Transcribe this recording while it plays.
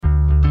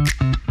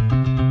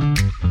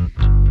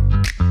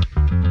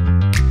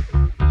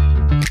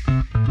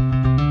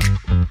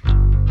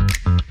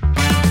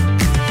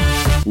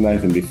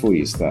Nathan, before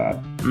you start,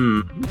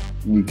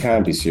 you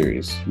can't be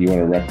serious. You want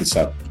to wrap this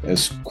up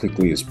as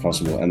quickly as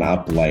possible and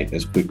up late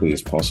as quickly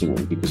as possible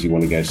because you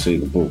want to go see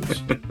the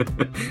Bulls.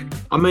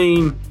 I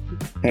mean,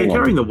 they're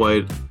carrying the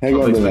weight of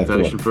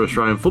expectation for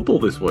Australian football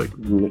this week.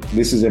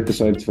 This is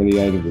episode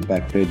 28 of The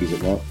Back Peg, is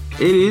it not?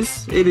 It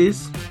is. It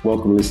is.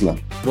 Welcome, listener.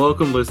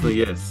 Welcome, listener,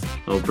 yes.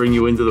 I'll bring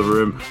you into the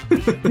room.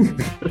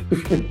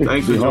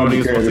 Thanks for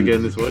joining us once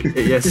again this week.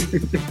 Yes.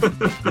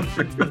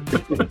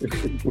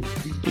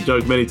 You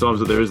joked many times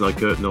that there is no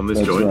curtain on this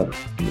joint. Right.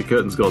 The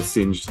curtains got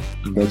singed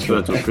and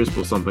burnt to a crisp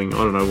or something. I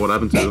don't know what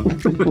happened to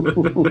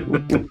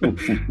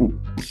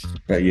them.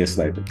 But yes,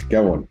 Nathan,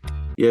 go on.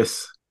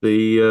 Yes.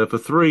 For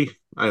three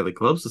A-League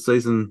clubs, the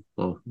season,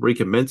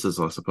 recommences,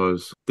 I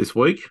suppose, this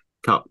week,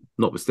 Cup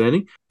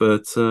notwithstanding.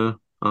 But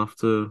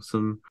after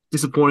some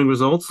disappointing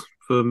results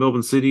for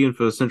Melbourne City and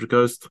for Central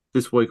Coast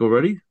this week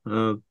already,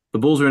 the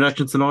Bulls are in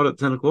action tonight at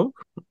 10 o'clock,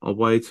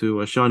 away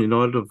to Shine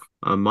United of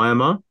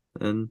Myanmar.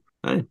 And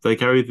hey, they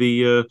carry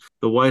the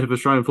weight of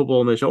Australian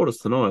football on their shoulders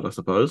tonight, I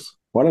suppose.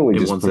 Why don't we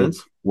just put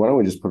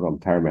it on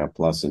Paramount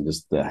Plus and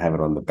just have it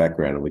on the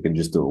background, and we can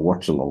just do a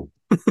watch along?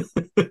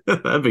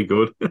 That'd be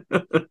good.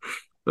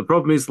 The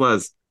problem is,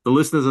 Laz, the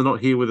listeners are not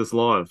here with us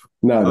live.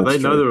 No, they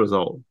know the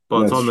result.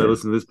 By the time they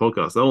listen to this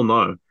podcast, they'll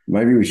know.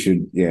 Maybe we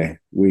should,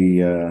 maybe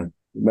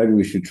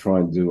we should try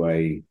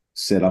and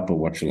set up a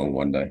watch along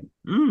one day.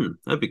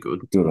 That'd be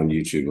good. Do it on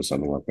YouTube or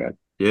something like that.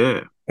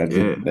 Yeah,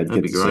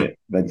 that'd be great.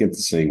 They'd get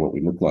to see what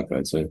we look like,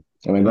 though, too.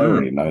 I mean, they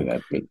already know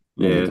that, but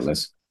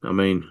nevertheless. I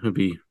mean, it'd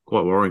be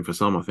quite worrying for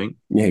some, I think.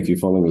 Yeah, if you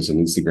follow us on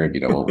Instagram, you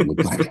know what we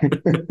look like.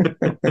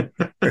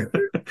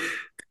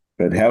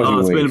 But how's your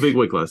week? It's been a big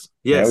week, Les.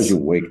 Yes. How was your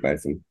week,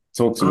 Nathan?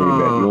 Talk to me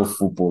about your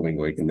footballing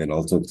week, and then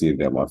I'll talk to you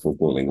about my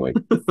footballing week.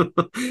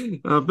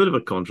 A bit of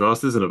a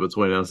contrast, isn't it,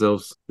 between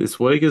ourselves this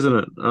week, isn't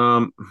it?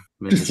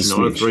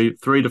 Manchester United,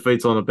 three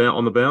defeats on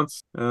the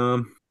bounce.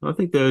 I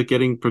think they're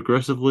getting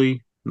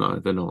progressively. No,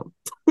 they're not.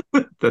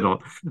 They're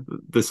not.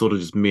 They're sort of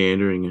just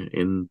meandering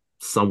in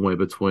somewhere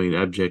between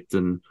abject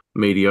and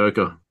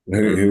mediocre. Who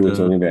are we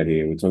talking about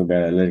here? We're talking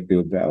about Athletic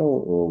Bilbao,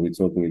 or we're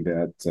talking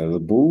about the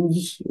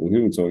Bulls? Or who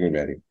are we talking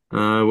about here?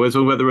 We're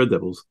talking about the Red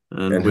Devils,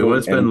 and we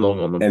won't spend long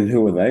on them. And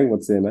who are they?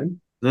 What's their name?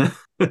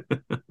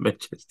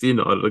 Manchester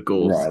United, of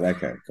course. Right,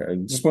 okay.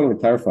 Just wanted to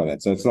clarify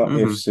that. So it's not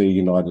FC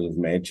United of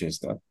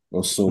Manchester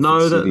or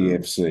Salford City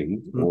FC?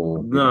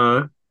 Or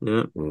no,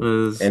 yeah.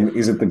 And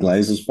is it the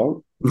Glazers'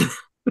 fault?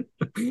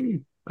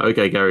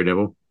 Okay, Gary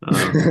Neville.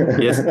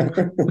 Yes.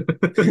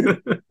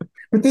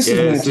 But this is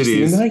Manchester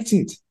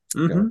United.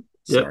 Mm-hmm.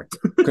 Sorry.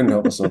 Couldn't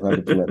help myself. I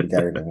had to pull out the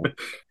Gary Neville.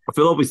 I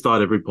feel like we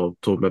start every pod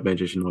talking about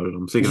Manchester United.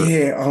 I'm sick of it.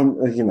 Yeah,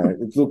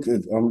 look,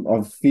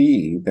 I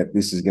fear that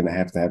this is going to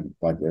have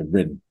like a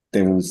Red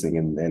Devils thing,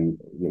 and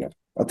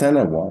I don't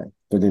know why.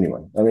 But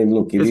anyway, I mean,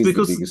 look, it's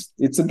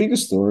the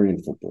biggest story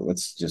in football.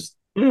 Let's just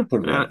put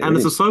it out there. And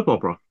it's a soap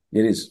opera.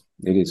 It is.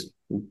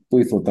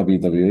 We thought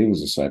WWE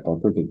was a soap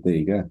opera, but there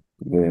you go.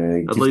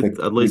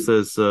 At least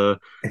they're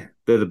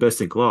the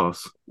best in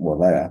class. Well,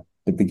 they are.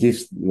 But the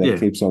gift that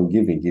keeps on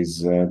giving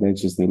is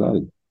Manchester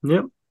United.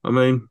 Yep. I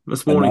mean,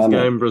 this morning's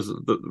game,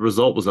 the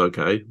result was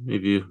okay.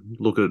 If you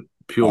look at it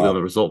purely on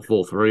the result,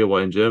 4-3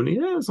 away in Germany,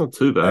 it's not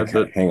too bad. Okay,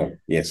 but hang on.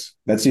 Yes.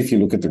 That's if you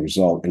look at the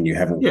result and you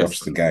haven't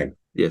watched the game.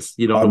 Yes.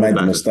 I made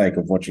the mistake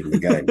of watching the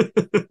game.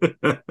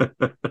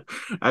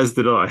 As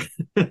did I.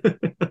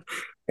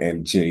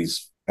 And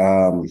geez.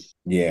 Man,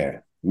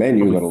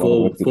 you got a lot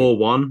of work to do.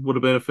 4-1 would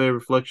have been a fair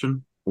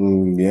reflection.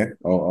 Yeah,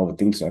 I would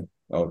think so.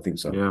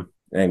 Yeah.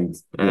 And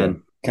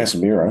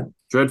Casemiro.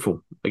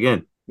 Dreadful,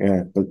 again.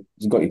 Yeah, but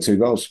he's got you 2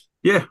 goals.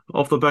 Yeah,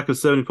 off the back of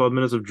 75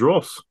 minutes of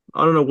dross.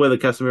 I don't know where the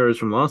Casemiro is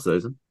from last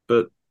season,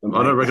 but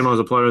I don't recognise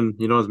a player in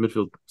United's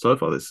midfield so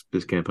far this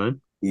campaign.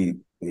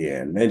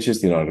 Yeah,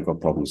 Manchester United have got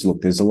problems. Look,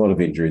 there's a lot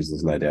of injuries,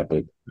 there's no doubt,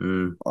 but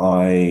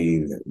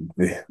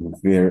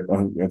there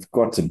have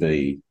got to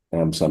be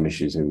some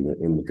issues in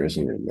the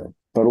dressing room there.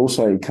 But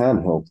also, it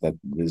can't help that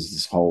there's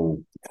this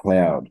whole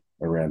cloud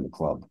around the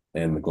club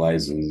and the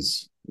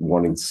Glazers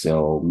wanting to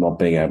sell, not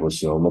being able to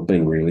sell, not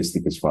being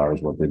realistic as far as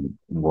what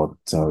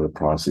the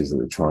price is that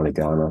they're trying to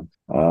garner.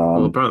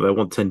 Well, apparently they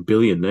want 10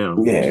 billion now.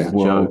 Yeah,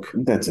 joke.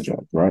 That's a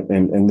joke, right?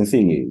 And the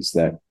thing is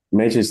that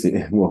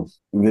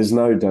there's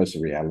no dose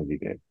of reality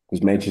there,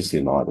 because Manchester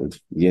United,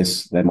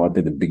 yes, they might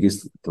be the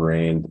biggest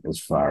brand as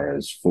far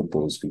as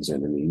football is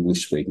concerned in the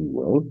English-speaking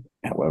world.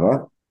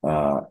 However,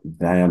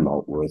 they are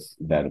not worth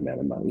that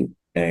amount of money.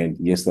 And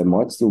yes, they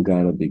might still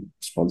garner big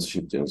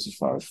sponsorship deals as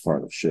far as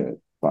front of shirt.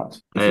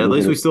 But at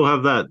least we still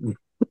have that.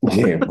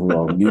 Yeah,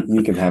 well,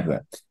 you can have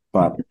that.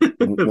 But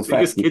the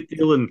biggest kit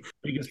deal and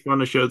biggest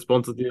front of shirt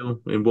sponsor deal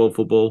in world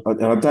football.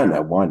 And I don't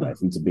know why,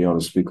 Nathan, to be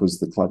honest, because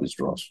the club is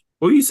dross.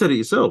 Well, you said it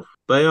yourself.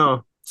 They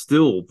are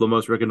still the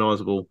most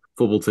recognisable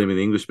football team in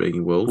the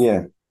English-speaking world.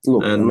 Yeah.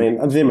 Look, and I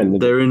mean, them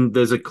and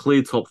there's a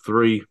clear top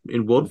 3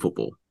 in world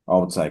football. I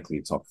would say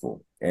clear top 4.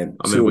 and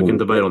I mean, two we of can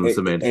them, debate on the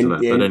semantics of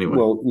that, but anyway.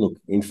 well, look,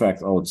 in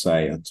fact, I would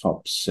say a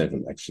top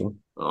seven actually,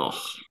 Oh,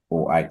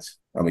 or eight.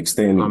 I'm I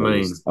extending the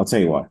mean, list. I'll tell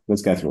you why.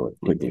 Let's go through it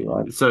quickly,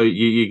 right? so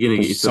you're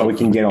going to get So we yourself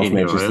can get off in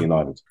here, are Manchester you?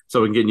 United.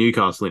 So we can get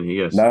Newcastle in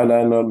here, yes. No,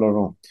 no, no, not at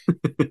all.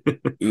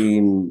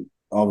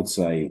 I would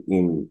say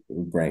in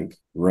rank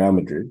Real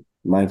Madrid,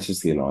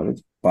 Manchester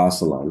United,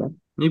 Barcelona,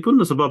 You're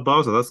putting us above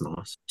Barca, that's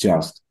nice.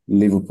 just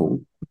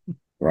Liverpool,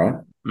 right?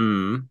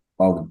 Mm.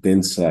 I would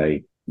then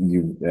say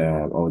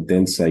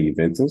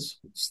Juventus,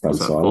 stunned What's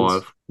that,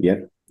 silence. 5?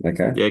 Yep.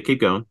 Okay. Yeah,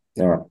 keep going.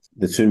 All right.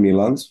 The two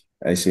Milans,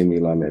 AC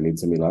Milan and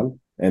Inter Milan,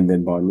 and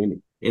then Bayern Munich.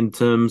 In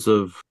terms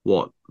of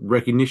what?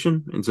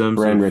 Recognition? In terms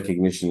Brand of...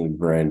 recognition and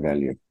brand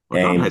value.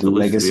 I don't hate the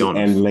list, to be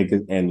honest.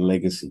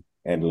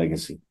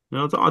 Legacy.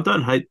 No, I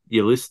don't hate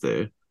your list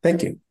there.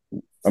 Thank you.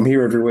 I'm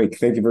here every week.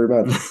 Thank you very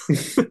much.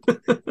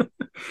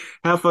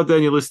 How far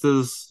down your list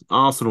does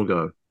Arsenal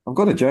go? I've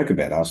got a joke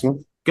about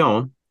Arsenal.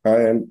 Go on.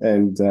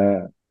 And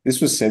this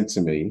was sent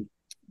to me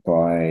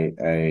by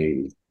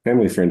a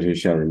family friend who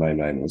shall remain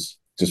nameless,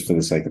 just for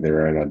the sake of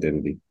their own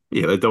identity.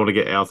 Yeah, they don't want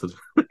to get outed.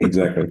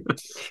 Exactly.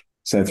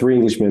 So 3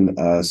 Englishmen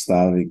are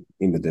starving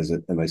in the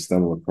desert and they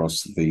stumble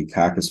across the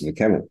carcass of a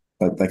camel,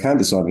 but they can't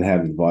decide on how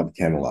to divide the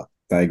camel up.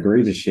 They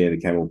agree to share the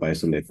camel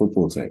based on their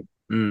football team.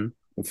 Mm.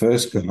 The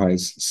first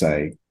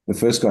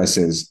guy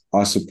says,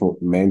 I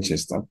support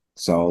Manchester,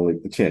 so I'll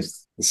eat the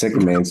chest. The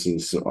second man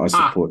says, I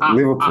support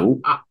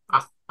Liverpool,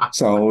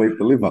 so I'll eat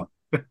the liver.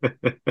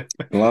 The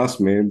last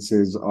man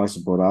says, I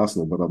support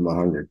Arsenal, but I'm not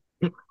hungry.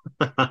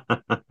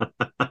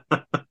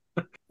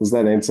 Does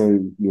that answer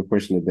your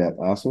question about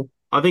Arsenal?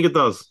 I think it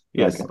does.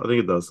 Yes, Okay. I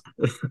think it does.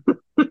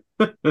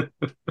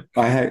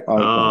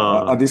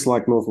 I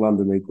dislike North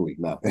London equally.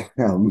 No.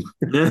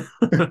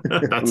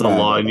 That's a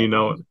lie, you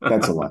know it.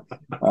 That's a lie.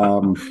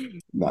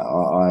 No,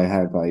 I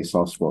have a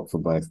soft spot for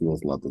both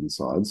North London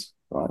sides,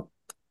 right?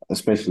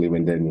 Especially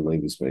when Daniel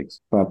Levy speaks.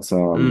 But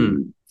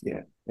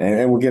yeah,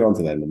 and we'll get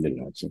onto that in a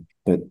minute, actually.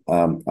 But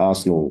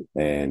Arsenal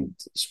and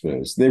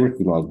Spurs, they're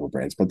recognisable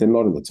brands, but they're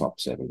not in the top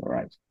 7 or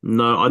 8.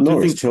 No, I Nor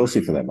do is think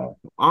Chelsea for that matter.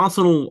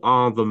 Arsenal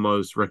are the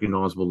most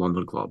recognisable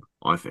London club,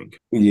 I think.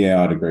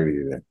 Yeah, I'd agree with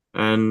you there.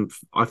 And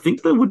I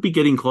think they would be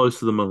getting close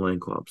to the Milan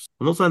clubs.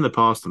 I'm not saying they're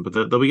past them, but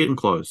they'll be getting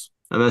close.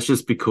 And that's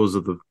just because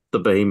of the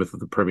behemoth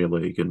of the Premier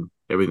League and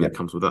everything that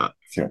comes with that.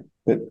 Sure.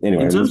 But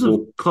anyway, in terms of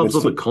clubs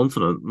of the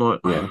continent, like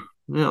yeah,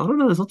 I don't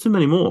know. There's not too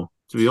many more,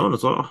 to be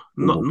honest.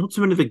 Not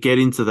too many that get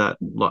into that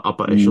like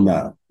upper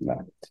echelon.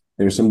 No.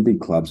 There are some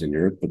big clubs in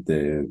Europe, but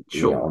they're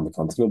on the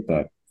continent,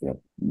 but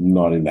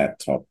not in that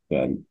top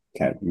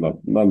not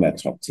in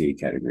that top tier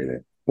category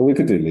there. But we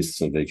could do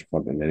lists of each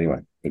continent anyway.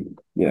 But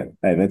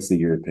hey, that's the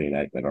European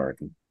 8 that I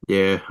reckon.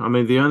 Yeah, I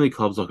mean the only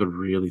clubs I could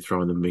really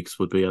throw in the mix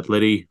would be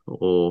Atleti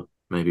or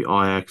maybe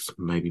Ajax,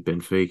 maybe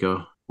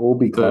Benfica. All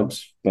big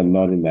clubs, but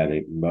not in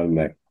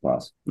that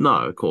class. No,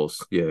 of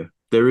course, yeah.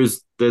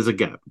 There's a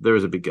gap. There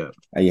is a big gap.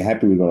 Are you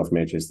happy we got off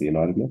Manchester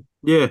United now?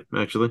 Yeah,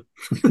 actually.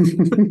 Do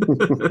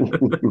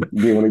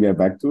you want to go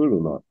back to it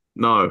or not?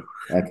 No.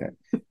 Okay.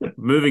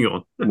 Moving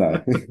on.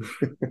 No.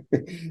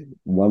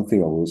 One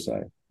thing I will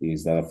say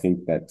is that I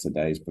think that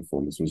today's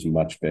performance was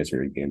much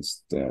better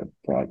against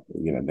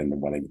Brighton, than the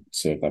one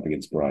served up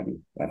against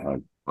Brighton at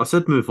home. I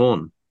said move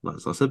on. I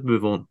said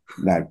move on.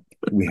 No,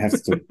 we have to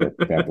talk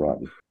about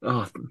Brighton.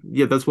 Oh,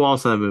 yeah, that's why I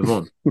say move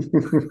on.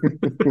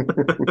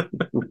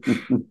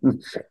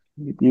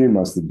 You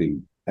must have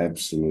been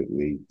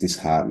absolutely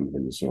disheartened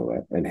when you saw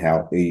that and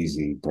how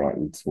easy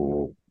Brighton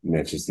tore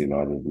Manchester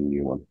United in the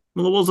new one.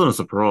 Well, it wasn't a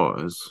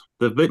surprise.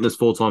 They've beaten us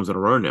 4 times in a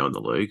row now in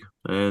the league,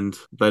 and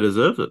they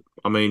deserved it.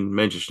 I mean,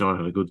 Manchester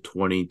United had a good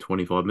 20,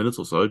 25 minutes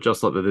or so,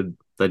 just like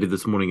they did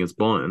this morning against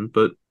Bayern,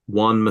 but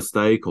one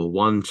mistake or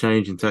one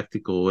change in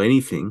tactic or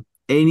anything,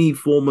 any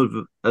form of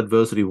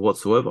adversity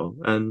whatsoever,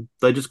 and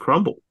they just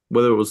crumble.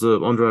 Whether it was the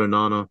Andre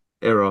Onana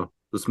error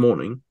this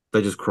morning,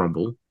 they just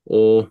crumble,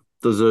 or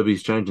the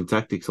Zerbi's change in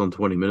tactics on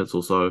 20 minutes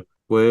or so,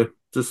 where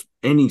just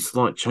any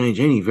slight change,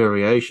 any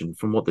variation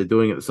from what they're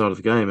doing at the start of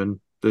the game,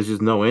 and there's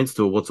just no answer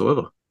to it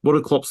whatsoever. What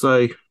did Klopp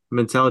say,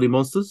 mentality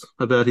monsters,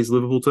 about his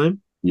Liverpool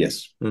team?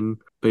 Yes. And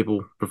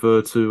people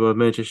refer to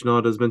Manchester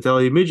United as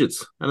mentality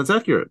midgets, and it's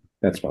accurate.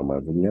 That's one way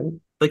of looking at it.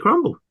 They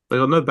crumble. They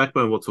got no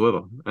backbone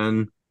whatsoever,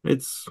 and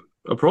it's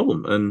a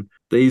problem. And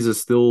these are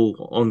still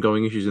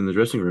ongoing issues in the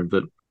dressing room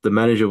that the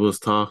manager was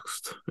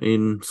tasked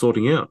in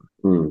sorting out.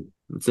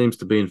 It seems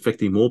to be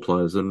infecting more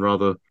players than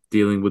rather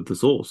dealing with the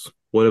source,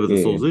 whatever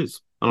the source is.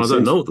 And I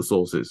don't know what the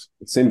source is.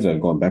 It seems to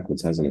have gone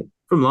backwards, hasn't it?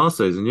 From last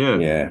season, yeah.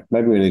 Yeah.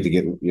 Maybe we need to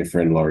get your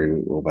friend Laurie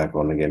Whitwell back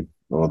on again.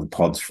 Or the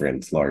pod's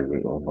friend, Laurie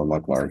Whitwell. I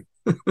like Laurie.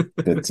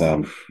 But,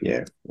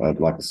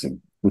 like I said,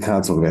 we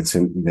can't talk about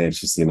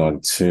Manchester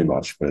United too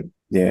much. But,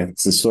 yeah,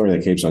 it's a story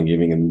that keeps on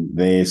giving. And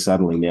they're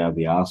suddenly now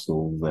the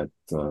Arsenal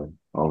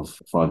of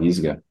 5 years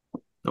ago.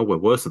 Oh, we're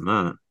worse than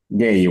that.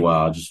 Yeah, you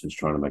are. I just was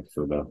trying to make it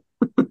feel better.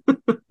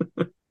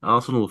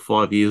 Arsenal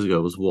 5 years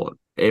ago was what?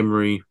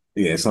 Emery?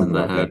 Yeah, something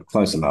like that.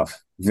 Close enough.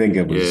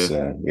 Wenger was,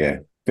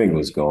 Wenger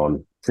was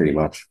gone pretty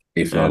much.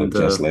 If not, had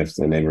just left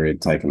and Emery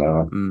had taken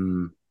over.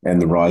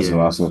 And the rise of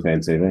Yes. Arsenal fan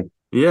TV.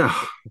 Yeah. And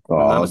that Oh,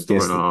 I was story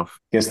guess and a half.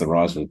 the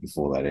rise was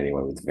before that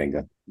anyway with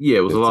Wenger. Yeah,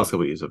 it was the But last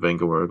couple of years of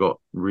Wenger where it got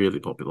really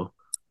popular.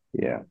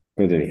 yeah,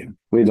 but anyhow,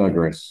 we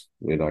digress.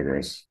 We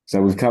digress.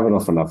 So we've covered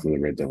off enough of the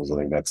Red Devils. I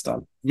think that's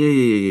done.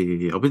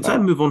 Yeah. I've been All saying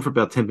right, move on for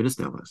about 10 minutes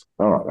now, guys.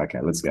 all right, okay,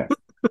 let's go.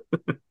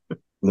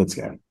 Let's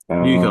go.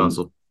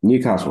 Newcastle.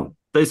 Newcastle.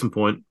 Decent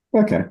point.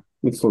 Okay,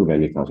 let's talk about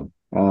Newcastle.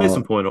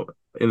 Decent point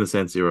in the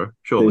San Siro,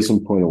 surely.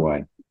 Decent point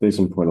away.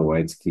 Decent point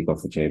away to kick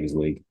off the Champions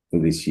League for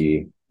this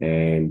year.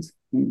 And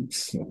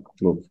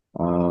look,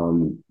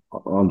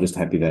 I'm just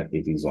happy that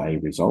it is a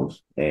result.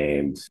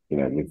 And,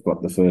 we've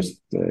got the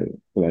first,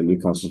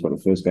 Newcastle's got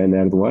the first game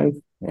out of the way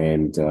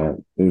and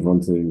move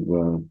on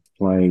to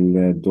playing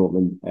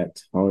Dortmund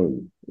at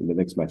home in the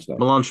next match day.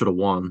 Milan should have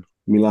won.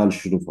 Milan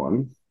should have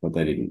won, but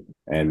they didn't.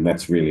 And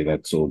that's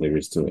all there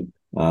is to it.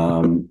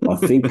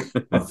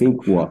 I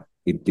think what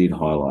it did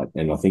highlight,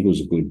 and I think it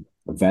was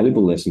a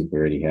valuable lesson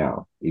for Eddie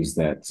Howe, is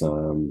that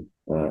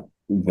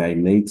they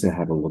need to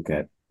have a look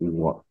at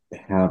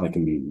how they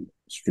can be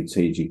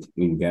strategic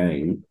in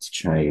game to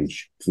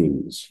change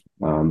things.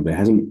 There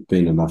hasn't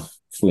been enough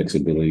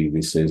flexibility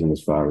this season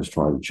as far as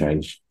trying to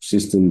change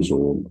systems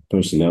or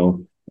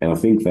personnel, and I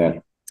think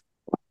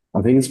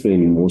it's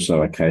been more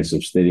so a case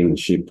of steadying the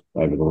ship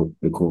over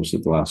the course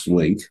of the last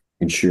week,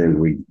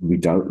 ensuring we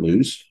don't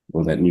lose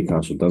or that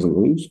Newcastle doesn't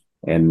lose,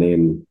 and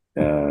then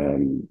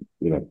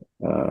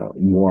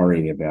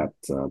worrying about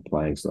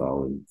playing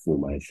style and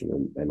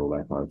formation and all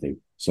that kind of thing.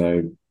 So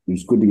it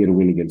was good to get a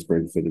win against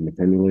Brentford in the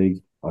Premier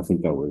League. I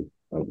think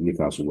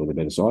Newcastle were the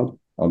better side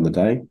on the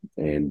day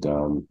and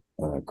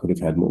could have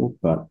had more,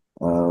 but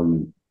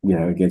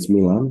against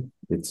Milan,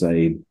 it's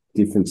a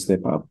different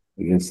step up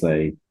against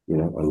a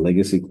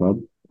legacy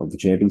club of the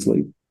Champions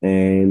League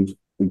and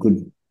a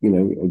good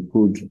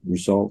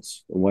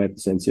results away at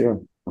the San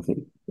Siro, I think,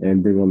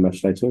 and bring on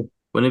match day 2.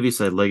 Whenever you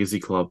say legacy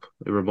club,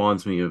 it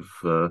reminds me of,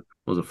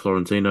 was it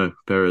Florentino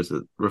Perez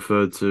that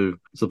referred to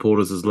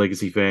supporters as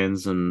legacy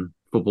fans and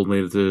football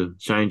needed to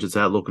change its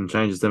outlook and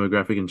change its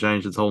demographic and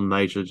change its whole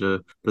nature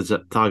to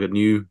target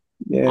new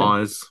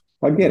eyes.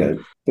 I get it.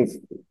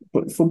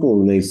 But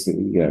football needs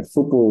to,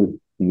 football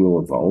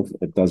will evolve.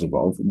 It does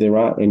evolve.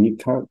 And you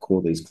can't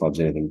call these clubs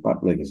anything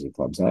but legacy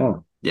clubs. They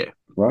are. Yeah.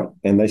 Right.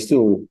 And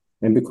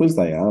because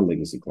they are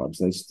legacy clubs,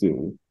 they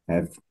still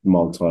have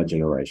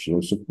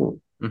multi-generational support.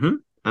 Mm-hmm.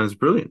 And it's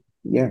brilliant.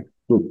 Yeah.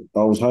 Look,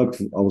 I was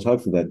hopeful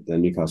that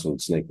Newcastle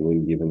would sneak a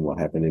win given what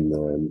happened in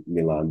the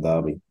Milan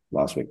derby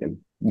last weekend.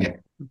 Yeah.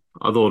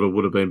 I thought it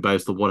would have been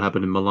based on what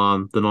happened in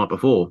Milan the night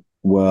before.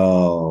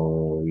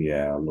 Well,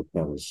 yeah, look,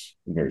 that was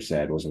very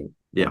sad, wasn't it?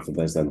 Yeah. For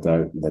those that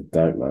don't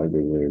know,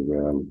 there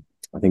were,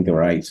 I think there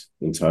were 8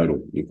 in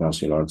total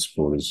Newcastle United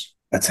supporters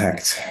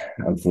attacked,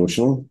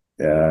 unfortunately,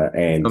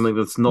 and I think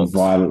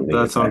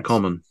that's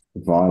uncommon.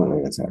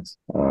 Violently attacked,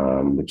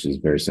 which is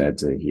very sad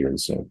to hear and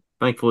see.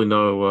 Thankfully,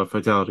 no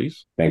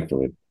fatalities.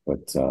 Thankfully,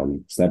 but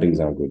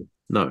stabbings aren't good.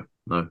 No,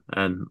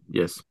 and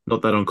yes,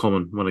 not that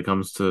uncommon when it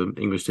comes to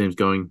English teams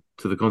going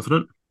to the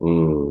continent.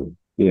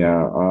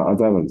 Yeah, I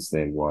don't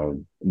understand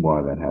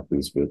why that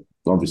happens, but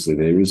obviously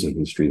there is a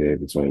history there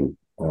between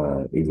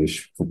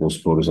English football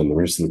supporters and the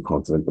rest of the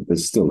continent, but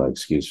there's still no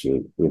excuse for,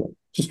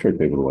 just treat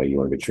people the way you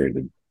want to be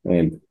treated.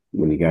 And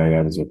when you're going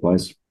over to a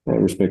place,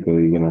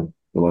 respectfully, the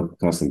local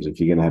customs, if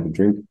you're going to have a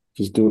drink,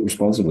 just do it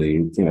responsibly.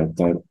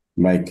 Don't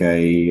make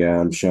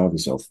a show of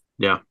yourself.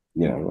 Yeah.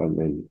 I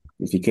mean,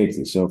 if you keep to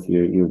yourself,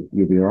 you'll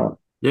be all right.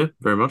 Yeah,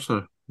 very much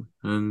so.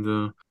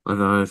 And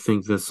I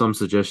think there's some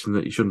suggestion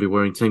that you shouldn't be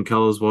wearing team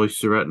colours while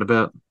you're out and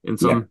about in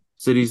some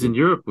cities in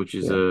Europe, which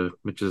is a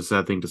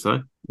sad thing to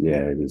say.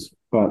 Yeah, it is.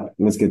 But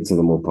let's get to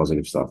the more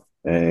positive stuff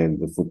and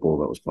the football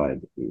that was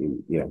played.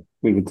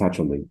 We could touch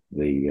on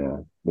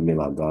the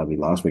Milan derby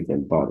last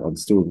weekend, but I'd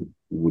still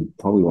would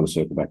probably want to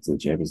circle back to the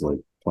Champions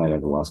League played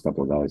over the last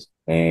couple of days.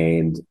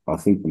 And I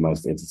think the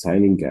most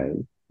entertaining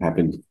game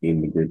happened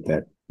in the group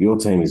that your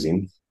team is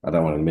in. I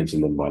don't want to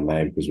mention them by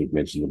name because we've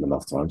mentioned them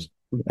enough times.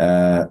 Too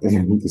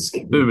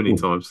many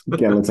times.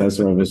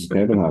 Galatasaray versus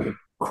Copenhagen.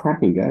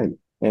 Cracking game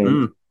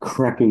and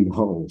cracking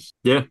goals.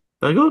 Yeah,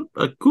 they got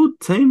a good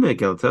team there,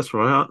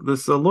 Galatasaray.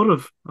 There's a lot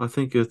of, I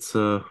think it's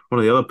one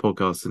of the other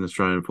podcasts in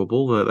Australian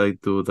football that they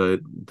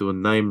do a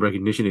name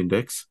recognition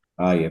index.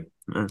 Oh, yeah.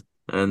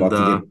 And like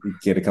to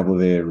get a couple of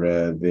their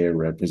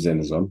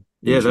presenters on.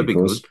 Yeah, that'd be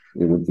good.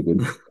 It would be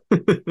good.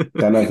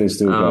 Don't know if they're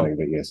still going,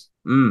 but yes.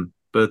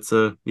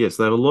 But yes,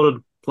 they have a lot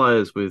of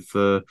players with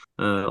a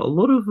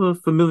lot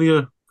of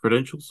familiar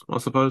credentials, I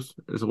suppose,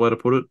 is a way to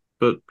put it.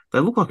 But they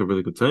look like a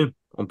really good team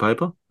on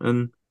paper.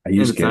 And are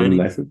you scared,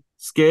 Nathan?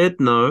 Scared?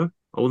 No,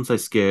 I wouldn't say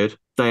scared.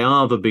 They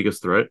are the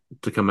biggest threat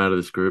to come out of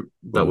this group.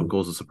 That would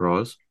cause a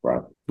surprise.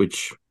 Right.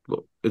 Which,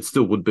 look, it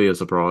still would be a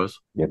surprise.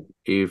 Yep.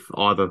 If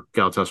either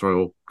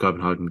Galatasaray or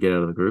Copenhagen get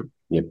out of the group.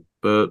 Yep.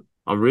 But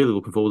I'm really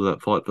looking forward to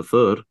that fight for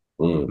third.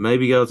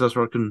 Maybe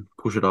Galatasaray can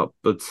push it up,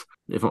 but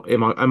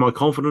am I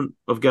confident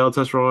of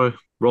Galatasaray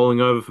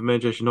rolling over for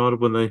Manchester United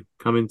when they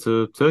come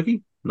into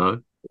Turkey?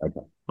 No.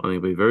 Okay. I think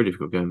it'll be a very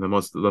difficult game. They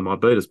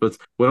might beat us, but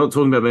we're not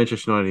talking about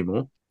Manchester United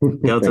anymore.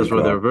 Thank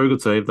Galatasaray, they're a God. very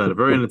good team. They had a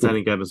very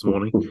entertaining game this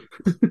morning.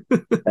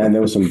 And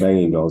there were some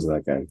banging goals in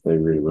that game. They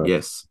really were.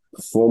 Yes.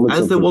 Performance As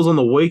of there the was on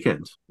the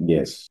weekend.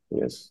 yes,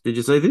 yes. Did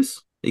you see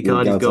this? Yeah,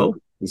 Icardi's goal?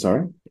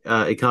 Sorry.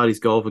 Icardi's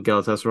goal for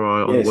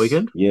Galatasaray on the Yes,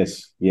 weekend?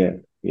 yes, yeah,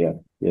 yeah,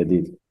 yeah. I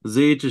did.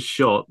 Ziyech's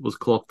shot was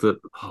clocked at,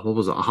 what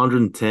was it,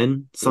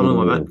 110? Something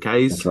like that,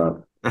 That's Ks. right.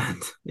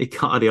 And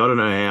Icardi, I don't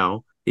know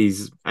how,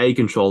 he's A,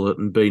 controlled it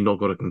and B, not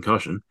got a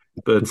concussion,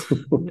 but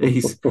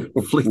he's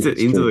flicked it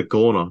It's into true. the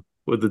corner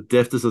with the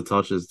deftest of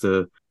touches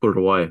to put it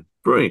away.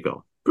 Brilliant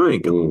goal.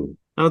 Brilliant goal. Mm,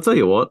 And I'll tell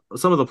you what,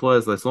 some of the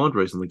players they signed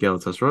recently,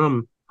 Galatasaray,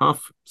 I'm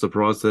half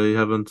surprised they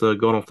haven't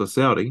gone off to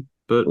Saudi,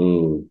 but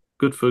mm.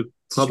 good for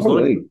clubs Strong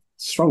like. league.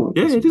 Strong.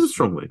 Yeah, it is a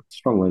strong league.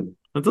 Strong league.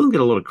 It doesn't get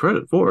a lot of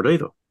credit for it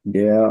either.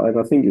 Yeah, and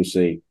I think you'll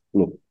see.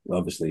 Look,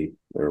 obviously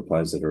there are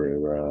players that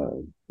are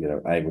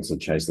able to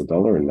chase the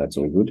dollar, and that's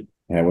all good.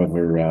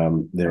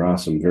 However, there are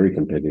some very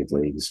competitive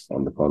leagues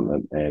on the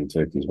continent, and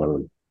Turkey is one of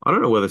them. I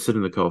don't know where they sit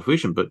in the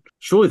coefficient, but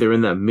surely they're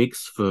in that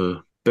mix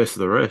for best of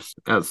the rest.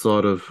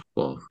 Outside of,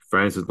 well,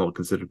 France is not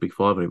considered Big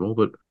Five anymore,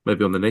 but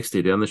maybe on the next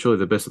tier down, they're surely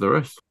the best of the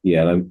rest.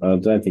 Yeah, I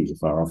don't think you're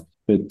far off.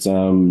 But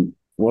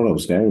what I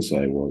was going to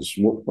say was,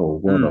 what I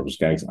was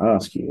going to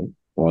ask you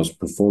was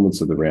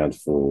performance of the round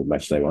for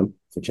match day one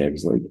for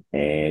Champions League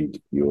and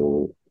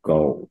your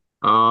goal.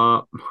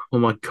 Well,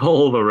 my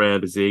goal of the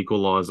round is the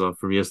equaliser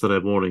from yesterday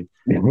morning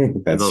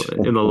in That's the,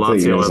 in the I thought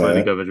you were Lazio going to say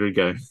Atletico Madrid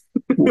game.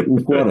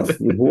 that.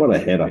 What a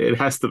header! It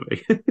has to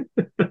be.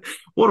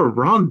 What a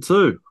run,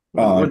 too.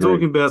 Oh, I We're agree.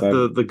 talking about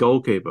So, the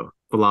goalkeeper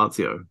for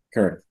Lazio.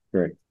 correct.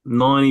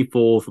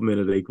 94th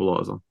minute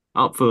equaliser.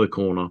 Up for the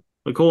corner.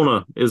 The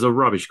corner is a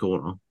rubbish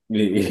corner.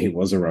 It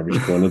was a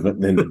rubbish corner, but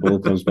then the ball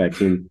comes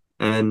back in.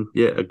 And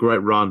yeah, a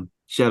great run.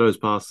 Shadows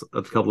past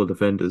a couple of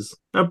defenders.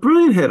 A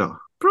brilliant header.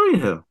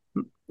 Brilliant header.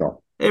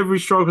 Oh, Every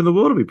striker in the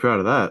world will be proud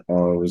of that. I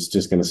was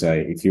just going to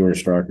say, if you're a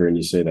striker and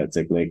you see that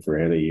technique for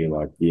a header, you're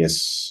like,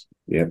 yes,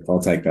 yep, I'll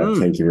take that.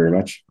 Thank you very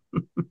much.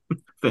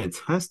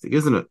 Fantastic,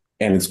 isn't it?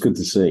 And it's good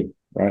to see,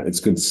 right? It's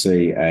good to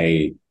see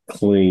a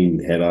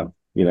clean header.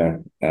 We're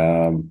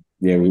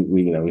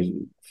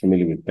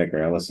familiar with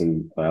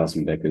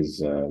Alison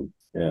Becker's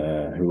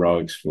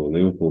heroics for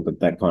Liverpool, but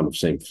that kind of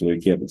seemed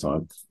fluky at the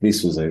time.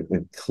 This was a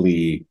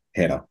clear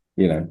header,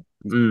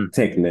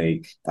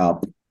 technique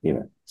up,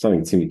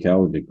 something Timmy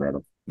Cale would be proud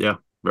of. Yeah,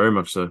 very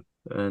much so.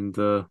 And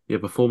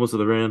performance of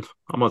the round.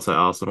 I might say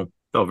Arsenal.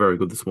 They were very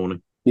good this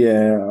morning.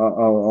 Yeah,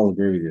 I'll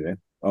agree with you there.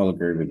 I'll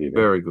agree with you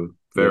there. Very good.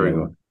 Very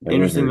good.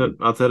 Interesting that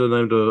Arteta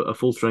named a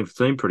full strength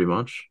team pretty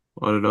much.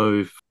 I don't know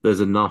if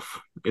there's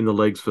enough in the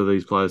legs for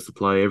these players to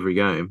play every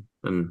game.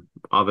 And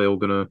are they all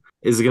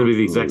is it going to be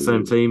the exact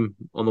same team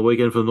on the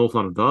weekend for the North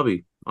London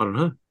Derby? I don't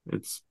know.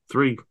 It's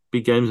 3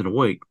 big games in a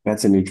week.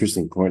 That's an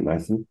interesting point,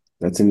 Nathan.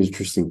 That's an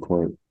interesting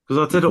point.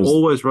 Because Arteta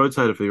always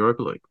rotated for the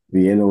Europa League.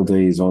 The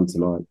NLD is on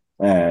tonight.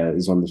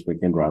 Is on this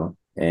weekend, rather.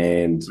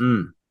 And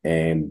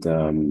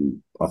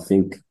I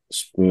think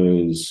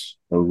Spurs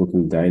are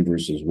looking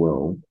dangerous as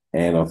well.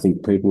 And I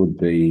think people would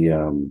be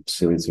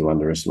silly to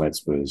underestimate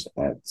Spurs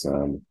at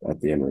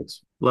the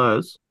Emirates.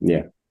 Laz,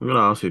 Yeah, I'm going to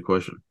ask you a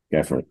question.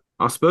 go for it.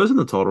 Are Spurs in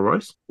the title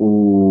race?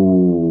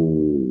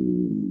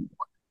 Ooh,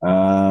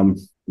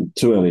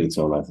 too early to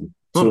tell, Nathan.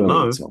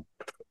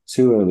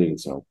 Too early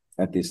to tell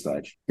at this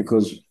stage.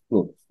 Because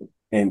look,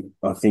 and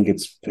I think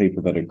it's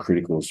people that are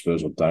critical of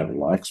Spurs or don't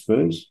like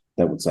Spurs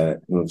that would say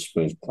that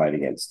Spurs played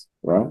against,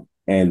 right?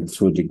 And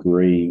to a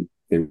degree,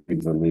 there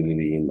is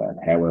validity in that.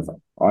 However,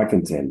 I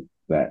contend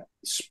that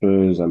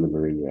Spurs under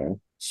Mourinho,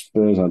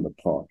 Spurs under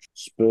Poch,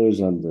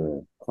 Spurs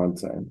under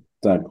Conte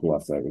don't pull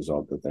off that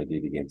result that they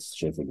did against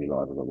Sheffield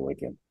United on the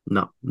weekend.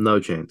 No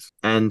chance.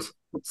 And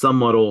some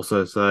might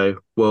also say,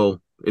 well,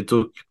 it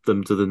took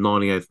them to the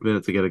 98th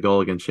minute to get a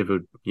goal against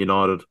Sheffield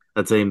United,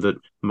 a team that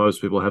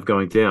most people have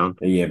going down.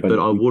 Yeah, but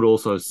I would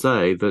also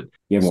say that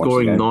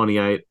scoring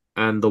 98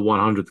 and the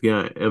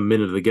 100th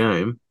minute of the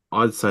game,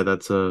 I'd say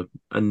that's a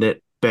net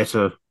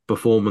better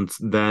performance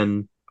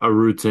than a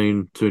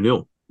routine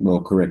 2-0. Well,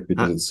 correct,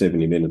 because it's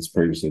 70 minutes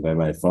previously they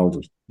may have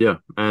folded. Yeah,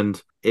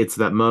 and it's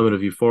that moment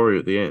of euphoria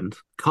at the end,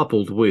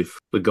 coupled with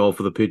the goal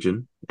for the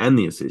pigeon and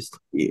the assist.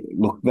 Yeah,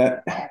 look,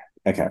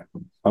 okay,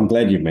 I'm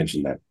glad you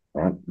mentioned that,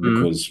 right?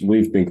 Because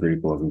we've been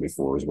critical of him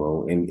before as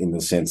well, in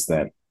the sense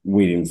that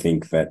we didn't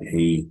think that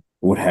he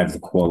would have the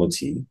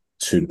quality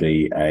to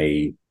be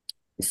the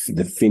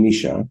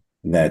finisher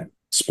that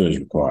Spurs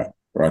require,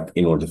 right,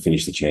 in order to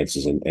finish the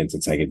chances and to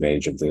take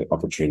advantage of the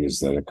opportunities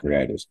that are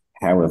created.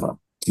 However,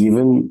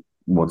 given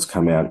what's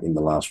come out in the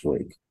last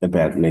week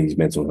about his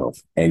mental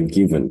health, and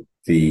given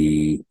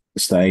the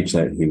stage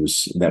that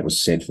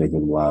was set for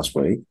him last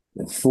week,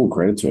 full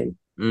credit to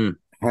him.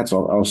 Hats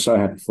off. I was so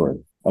happy for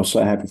him.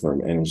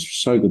 And it was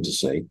so good to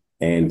see.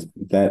 And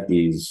that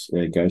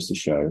goes to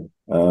show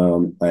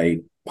a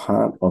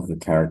part of the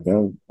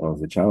character of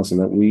the Richarlison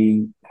that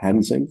we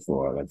hadn't seen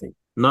before, I don't think.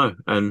 No,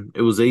 and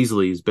it was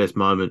easily his best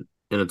moment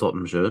in a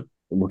Tottenham shirt.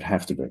 It would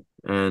have to be.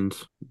 And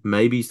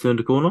maybe he's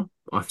turned a corner.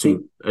 I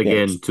Too, think, yeah,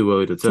 again, too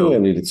early to too tell.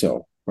 early to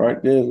tell, right?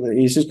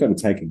 He's just got to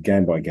take it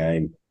game by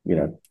game,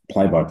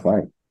 play by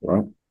play,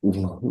 right?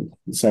 The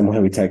same way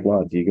we take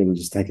life, you got to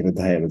just take it a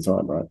day at a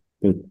time, right?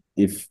 But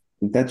if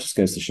that just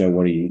goes to show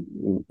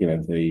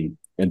the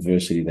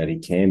adversity that he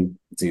can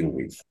deal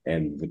with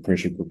and the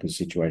pressure cooker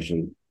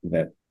situation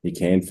that he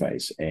can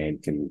face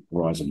and can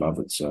rise above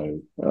it.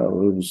 So it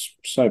was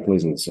so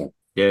pleasing to see.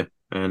 Yeah,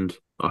 and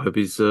I hope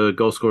his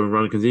goal scoring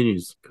run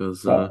continues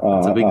because I it's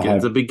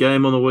a hope big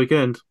game on the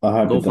weekend. I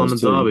hope it North does London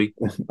too. derby.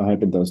 I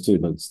hope it does too,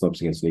 but it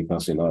stops against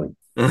Newcastle United.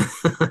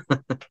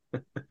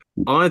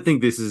 I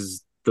think this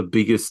is the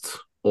biggest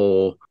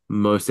or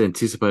most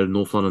anticipated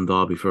North London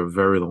derby for a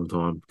very long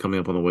time coming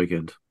up on the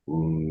weekend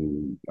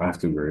I have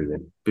to agree with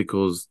him.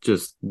 because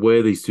just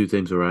where these two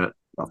teams are at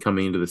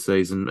coming into the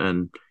season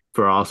and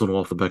for Arsenal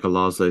off the back of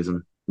last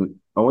season.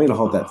 I want you to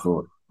hold that Oh,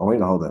 thought. I want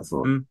you to hold that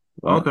thought,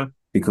 right? okay.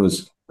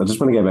 Because I just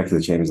want to go back to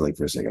the Champions League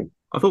for a second.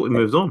 I thought we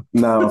moved on.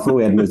 No, I thought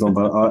we had moved on,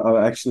 but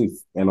I actually,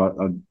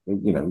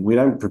 we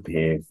don't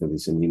prepare for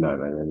this, and that,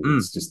 and Mm,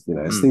 it's just,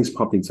 as mm, things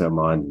pop into our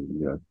mind,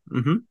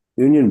 mm-hmm.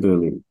 Union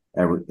Berlin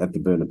at the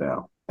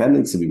Bernabeu, that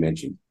needs to be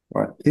mentioned,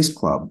 right? This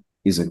club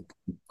is a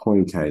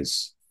point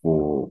case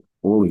for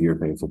all of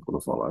European football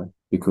to follow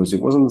because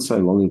it wasn't so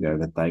long ago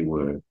that they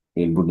were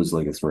in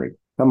Bundesliga 3.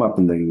 Come up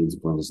into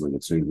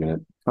Bundesliga 2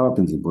 minute, come up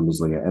into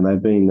Bundesliga, and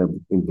they've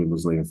been in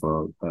Bundesliga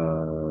for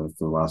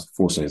the last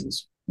 4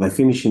 seasons. They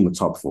finish in the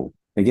top 4.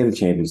 They get a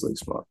Champions League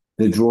spot.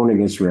 They're drawn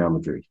against Real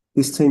Madrid.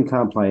 This team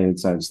can't play in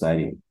its own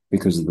stadium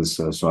because of the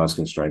size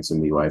constraints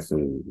and the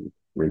UEFA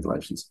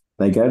regulations.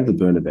 They go to the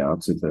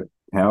Bernabeu to the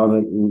power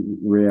of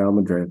Real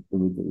Madrid,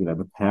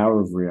 the power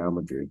of Real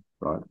Madrid,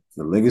 right?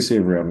 The legacy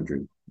of Real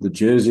Madrid, the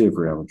jersey of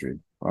Real Madrid,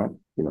 right?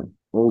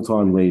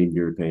 All-time leading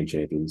European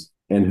champions.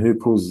 And who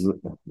pulls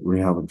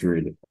Real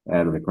Madrid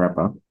out of the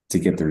crapper to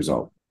get the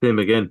result? Him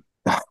again.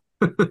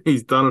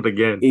 He's done it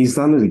again. He's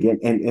done it again.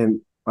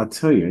 And I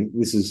tell you,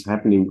 this is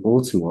happening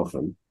all too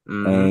often.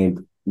 Mm-hmm.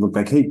 And look,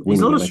 they keep winning. He's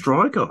not a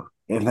striker.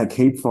 And they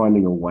keep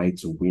finding a way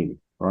to win,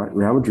 right?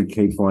 Real Madrid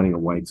keep finding a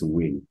way to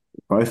win,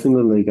 both in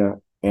the Liga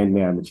and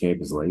now in the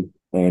Champions League.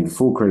 And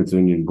full credit to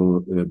Union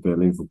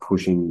Berlin for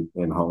pushing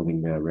and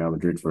holding Real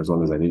Madrid for as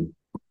long as they did.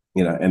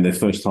 And their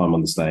first time on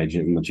the stage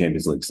in the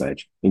Champions League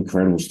stage.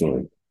 Incredible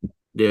story.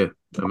 Yeah,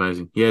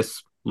 amazing.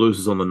 Yes,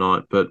 losers on the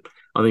night, but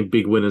I think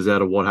big winners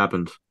out of what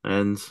happened.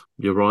 And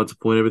you're right to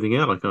point everything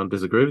out. I can't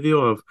disagree with you.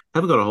 I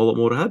haven't got a whole lot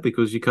more to add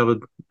because you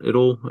covered it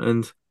all.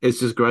 And it's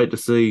just great to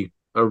see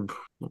not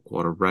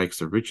quite a rags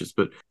to riches,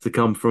 but to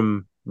come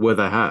from where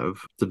they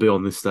have to be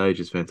on this stage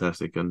is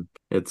fantastic. And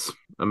it's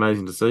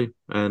amazing to see.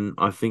 And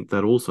I think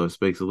that also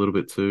speaks a little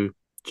bit to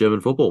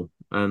German football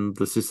and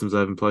the systems they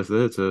have in place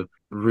there to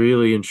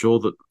really ensure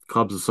that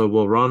clubs are so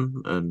well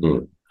run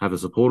and have the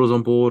supporters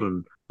on board,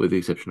 and with the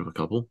exception of a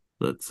couple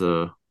that's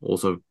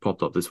also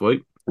popped up this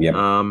week. Yeah.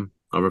 I'm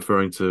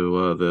referring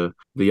to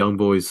the Young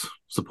Boys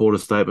supporter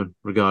statement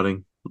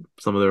regarding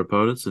some of their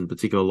opponents, in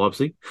particular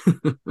Leipzig.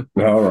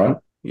 All right.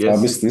 Yes.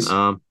 I missed this.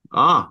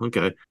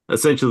 Okay.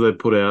 Essentially, they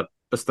put out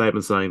a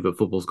statement saying that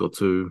football's got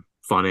too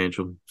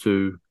financial,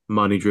 too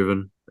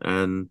money-driven,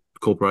 and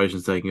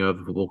corporations taking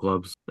over football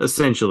clubs.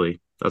 Essentially,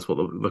 that's what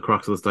the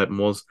crux of the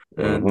statement was.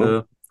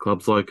 And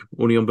clubs like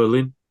Union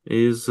Berlin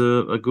is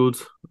a good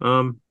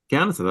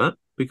counter to that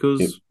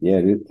because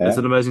it's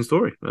an amazing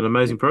story, an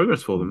amazing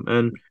progress for them.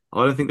 And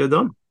I don't think they're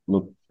done.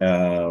 Look,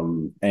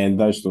 and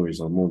those stories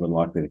are more than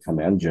likely to come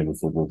out of German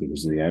football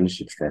because of the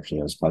ownership structure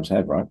those clubs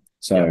have, right?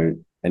 So,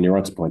 and you're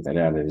right to point that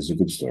out. It is a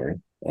good story.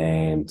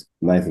 And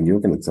Nathan, you're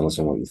going to tell us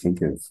what you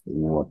think of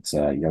what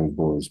Young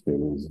Boys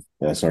Bill's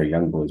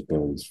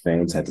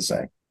fans had to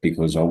say,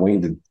 because I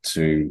want you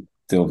to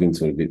delve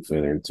into it a bit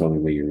further and tell me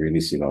where you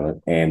really sit on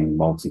it and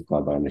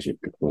multi-club ownership,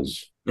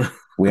 because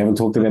we haven't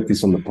talked about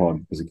this on the pod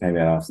because it came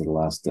out after the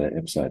last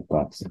episode,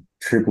 but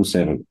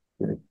 777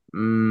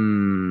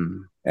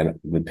 and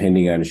the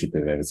pending ownership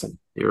of Everton.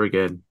 Here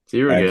again.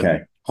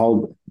 Okay.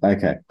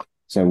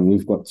 So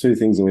we've got two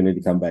things that we need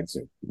to come back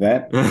to.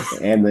 That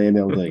and the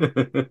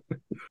NLD.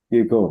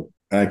 You cool.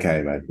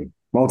 Okay, mate.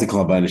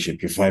 Multi-club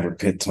ownership, your favourite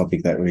pet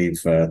topic that we've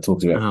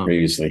talked about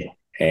previously.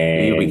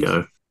 And here we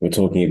go. We're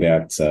talking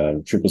about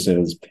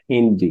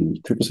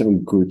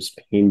 777 Group's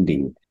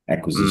pending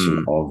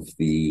acquisition of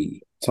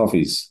the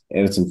Toffees,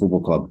 Everton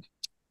Football Club,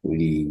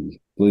 the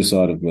blue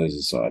side of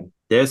Merseyside.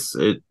 Yes,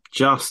 it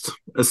just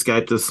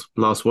escaped us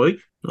last week.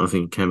 I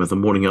think it came out the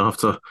morning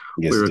after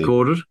we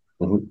recorded.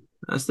 Mm-hmm.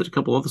 As did a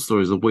couple other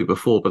stories the week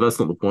before, but that's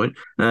not the point.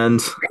 And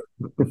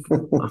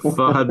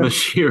Farhad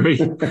Moshiri.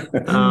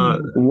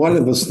 One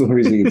of the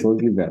stories that you're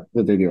talking about.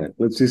 But anyway,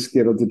 let's just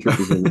get on to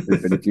 777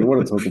 Group. And if you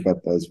want to talk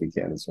about those, we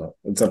can as well.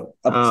 It's up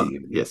to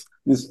you. Yes.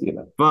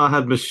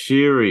 Farhad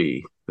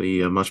Moshiri,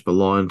 the much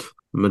maligned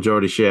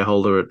majority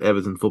shareholder at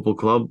Everton Football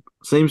Club,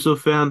 seems to have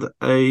found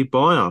a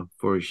buyer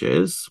for his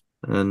shares.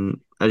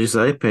 And as you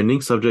say, pending,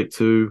 subject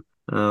to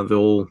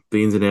the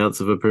ins and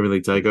outs of a Premier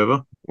League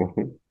takeover.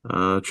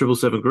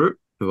 777 Group,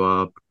 who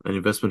are an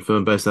investment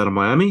firm based out of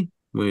Miami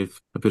with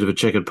a bit of a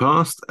checkered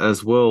past,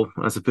 as well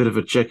as a bit of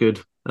a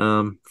checkered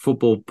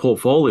football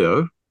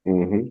portfolio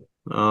Hmm.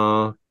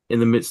 are in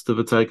the midst of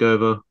a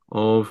takeover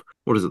of,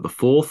 what is it, the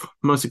fourth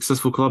most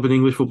successful club in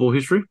English football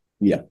history?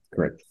 Yeah,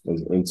 correct.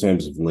 In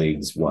terms of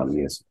leagues, one,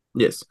 yes.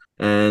 Yes.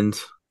 And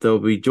they'll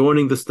be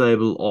joining the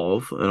stable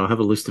of, and I have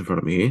a list in front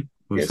of me here.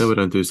 We say Yes. we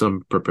don't do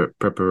some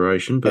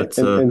preparation, And, but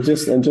and, and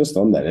just and just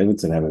on that,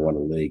 Everton haven't won a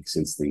league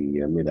since the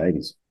mid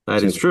 80s.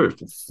 that So is true.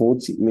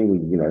 40,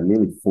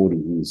 nearly 40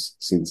 years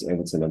since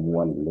Everton have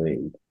won a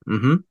league,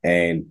 Hmm.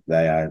 and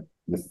they are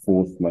the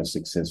fourth most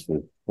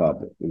successful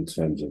club in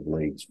terms of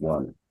leagues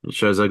won. It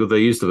shows how good they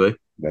used to be.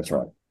 That's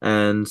right.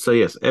 And so,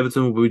 yes,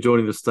 Everton will be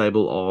joining the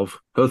stable of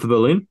Hertha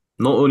Berlin,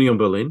 not Union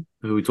Berlin,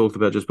 who we talked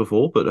about just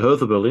before, but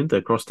Hertha Berlin,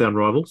 their crosstown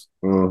rivals,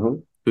 Hmm.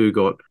 who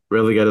got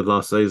relegated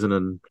last season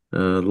and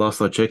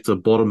last I checked, are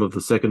bottom of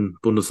the second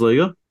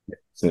Bundesliga.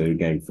 So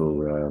game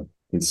for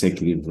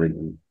consecutive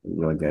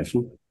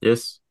relegation.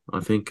 Yes, I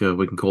think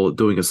we can call it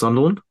doing a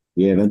Sunderland.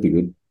 Yeah, that'd be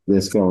good.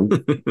 Let's go on.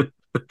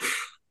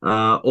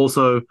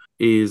 Also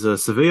is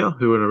Sevilla,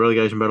 who were in a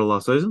relegation battle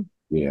last season.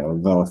 Yeah,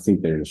 although I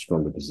think they're in a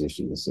stronger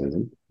position this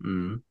season.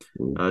 Mm.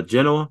 Mm.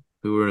 Genoa,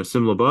 who were in a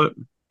similar boat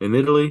in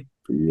Italy.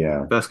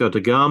 Yeah, Vasco da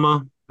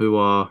Gama, who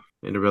are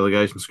in a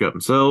relegation scrap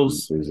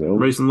themselves Brazil.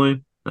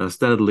 recently.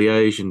 Standard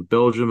Liège in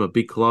Belgium, a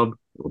big club,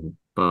 Mhm.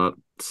 but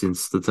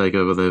since the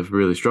takeover, they've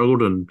really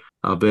struggled and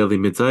are barely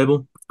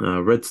mid-table.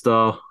 Red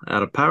Star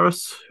out of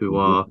Paris, who Mhm.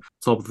 are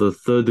top of the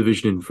third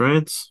division in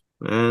France,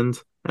 and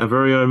our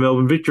very own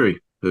Melbourne Victory,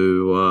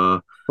 who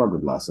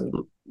Struggled last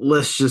season.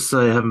 let's just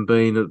say haven't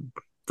been at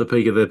the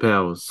peak of their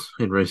powers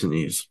in recent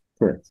years.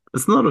 Correct.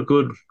 It's not a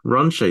good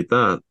run sheet,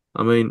 that.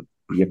 I mean,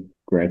 Yep.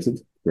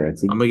 Granted.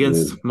 I'm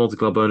against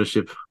multi-club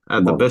ownership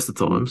at the Mod- best of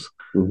times,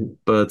 Mhm.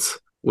 but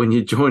when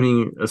you're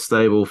joining a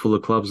stable full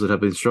of clubs that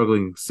have been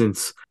struggling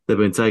since they've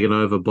been taken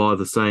over by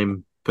the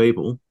same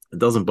people, it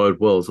doesn't bode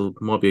well. So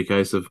it might be a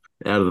case of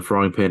out of the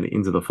frying pan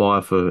into the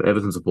fire for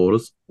Everton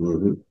supporters.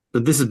 Mhm.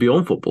 But this is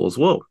beyond football as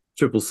well.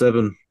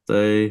 777,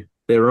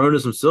 their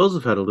owners themselves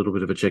have had a little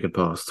bit of a checkered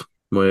past,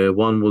 where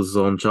one was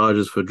on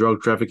charges for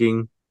drug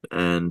trafficking,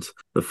 and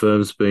the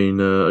firm's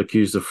been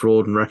accused of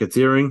fraud and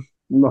racketeering.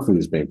 Nothing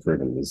has been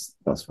proven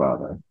thus far,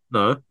 though.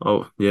 No,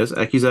 oh yes, Mhm.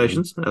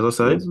 accusations, as I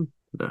say, Yes.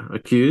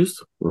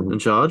 accused Mhm.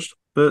 and charged,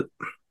 but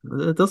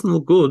it doesn't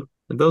look good.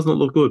 It does not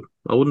look good.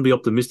 I wouldn't be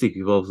optimistic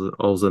if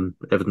I was an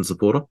Everton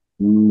supporter.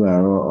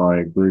 No, I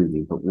agree with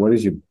you. But what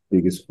is your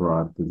biggest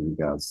gripe with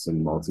regards to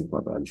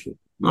multi-club ownership?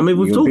 I mean,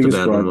 we've Your talked biggest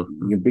about gripe,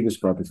 them. your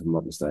biggest gripe, if I'm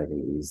not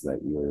mistaken, is that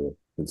you're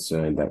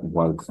concerned that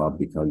one club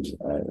becomes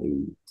a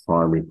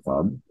primary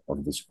club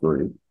of this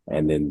group,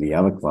 and then the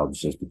other clubs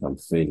just become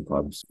feeder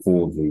clubs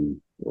for the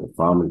or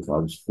farming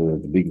clubs for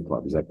the bigger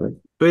club. Is that correct?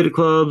 Beta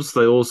clubs,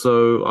 they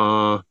also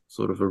are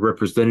sort of a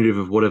representative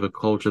of whatever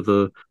culture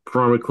the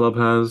primary club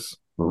has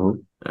Mm-hmm.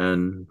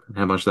 and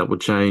how much that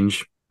would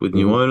change with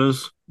new Mm-hmm.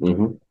 owners.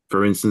 Mm-hmm.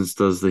 For instance,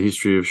 does the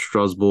history of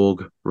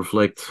Strasbourg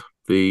reflect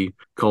the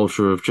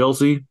culture of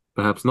Chelsea?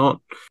 Perhaps not,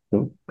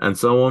 Cool. and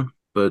so on.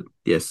 But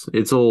yes,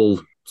 it's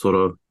all sort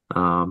of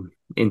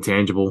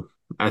intangible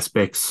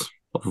aspects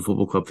of a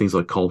football club, things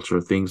like culture,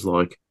 things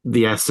like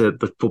the asset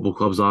that football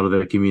clubs are to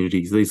their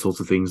communities, these sorts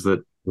of things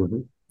that, Mm-hmm.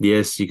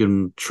 yes, you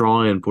can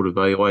try and put a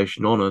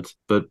valuation on it,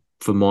 but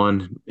for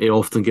mine, it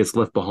often gets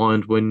left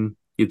behind when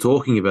you're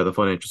talking about the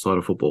financial side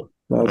of football.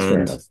 No, that's fair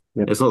And enough.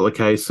 Yep. it's not the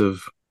case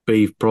of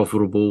be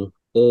profitable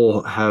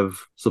or have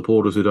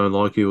supporters who don't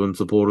like you and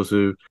supporters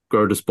who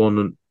grow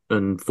despondent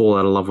and fall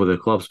out of love with their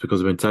clubs because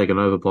they've been taken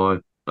over by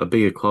a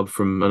bigger club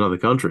from another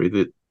country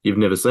that you've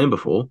never seen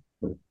before.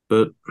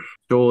 But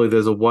surely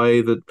there's a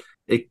way that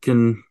it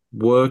can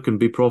work and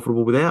be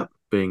profitable without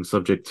being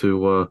subject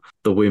to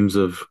the whims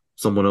of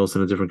someone else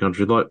in a different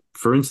country. Like,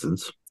 for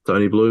instance,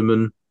 Tony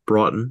Blumen,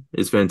 Brighton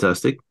is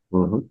fantastic.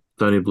 Mm-hmm.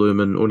 Tony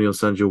Blumen, Union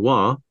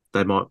Saint-Gilloise,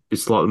 they might be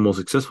slightly more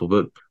successful,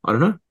 but I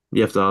don't know.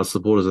 You have to ask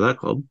supporters of that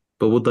club.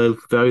 But would they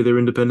value their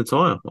independence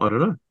higher? I don't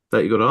know.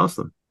 That you got to ask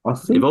them. I If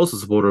I think, was a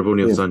supporter of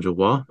Union yeah,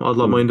 Saint-Gilloise, I'd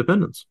love my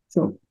independence.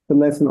 sure. But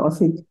Nathan, I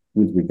think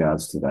with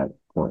regards to that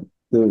point,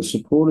 the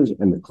supporters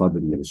and the club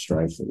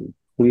administration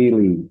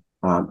clearly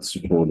aren't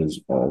supporters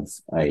of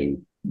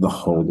the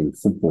holding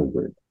football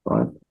group,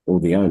 right? Or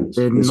the owners.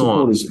 They're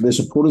not. They're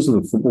supporters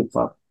of the football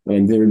club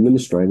and they're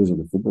administrators of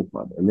the football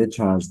club. And they're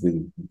charged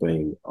with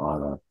being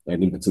either,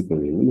 and in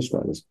particular the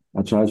administrators,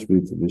 are charged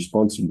with the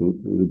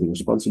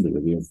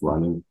responsibility of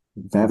running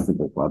that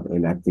football club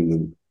and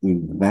acting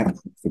in that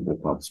football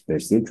club's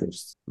best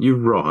interests. You're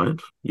right.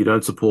 You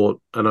don't support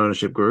an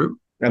ownership group.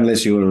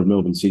 Unless you're a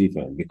Melbourne City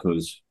fan,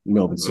 because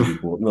Melbourne City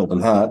bought Melbourne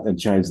Heart and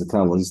changed the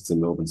colours to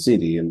Melbourne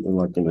City and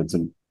like,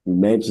 to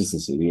Manchester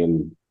City.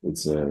 And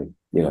it's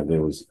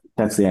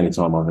that's the only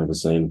time I've ever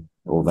seen,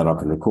 or that I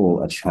can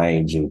recall, a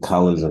change in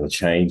colours and a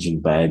change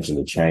in badge and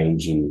a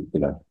change in,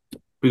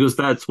 Because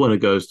that's when it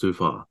goes too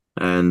far.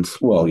 And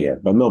well, yeah,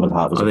 but Melbourne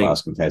Heart was I a think,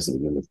 basket case at the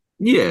minute.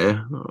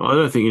 yeah, I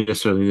don't think you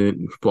necessarily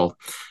need, well,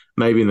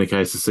 maybe in the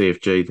case of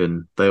CFG,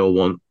 then they all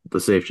want the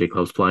CFG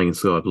clubs playing in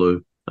sky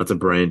blue. That's a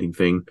branding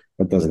thing.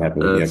 That doesn't happen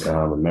with the It's,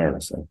 Yokohama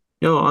Mariners,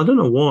 though. I don't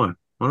know why.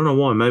 I don't know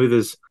why. Maybe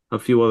there's a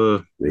few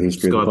other The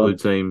history of the Sky Blue club.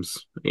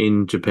 teams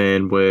in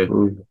Japan where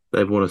Mm.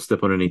 they want to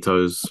step on any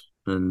toes,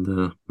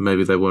 and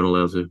maybe they weren't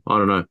allowed to. I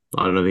don't know.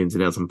 I don't know the ins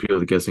and outs. I'm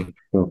purely guessing.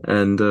 Sure.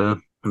 And that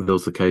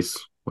was the case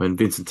when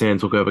Vincent Tan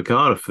took over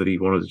Cardiff, that he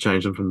wanted to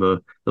change them from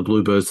the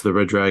Bluebirds to the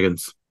Red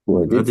Dragons.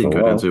 Well, he That did for didn't a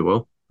go down while. too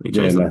well. He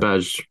Yeah, changed the no,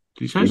 badge.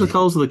 Did he change the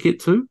colours of the kit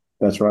too?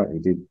 that's right. He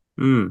did.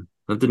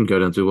 That didn't go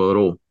down too well at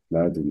all.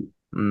 No, it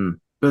didn't.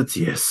 But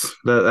yes,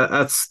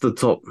 that's the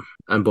top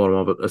and bottom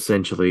of it.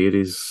 Essentially, it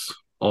is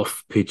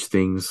off-pitch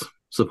things,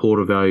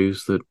 supporter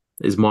values that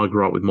is my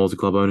gripe with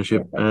multi-club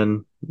ownership. Okay.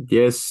 And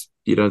yes,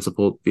 you don't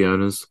support the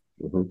owners,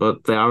 Mm-hmm.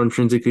 but they are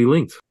intrinsically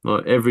linked.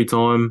 Like every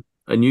time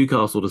a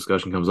Newcastle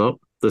discussion comes up,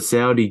 the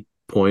Saudi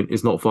point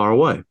is not far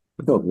away.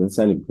 No, but that's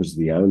only because of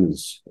the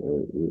owners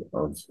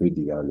of who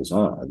the owners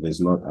are. There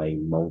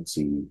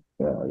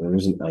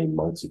isn't a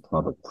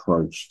multi-club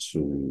approach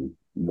to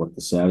what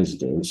the Saudis are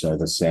doing. So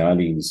the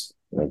Saudis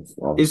have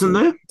obviously Isn't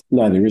there?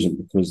 no, there isn't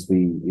because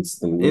it's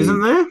the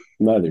Isn't league. there?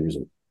 No, there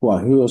isn't. Why?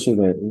 Who else have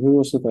they? Who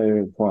else have they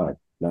acquired?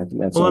 No,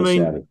 Well, I outside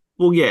mean, Saudi.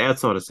 well, yeah,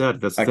 outside of Saudi,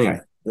 that's the Okay,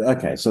 thing.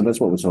 okay. So that's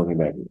what we're talking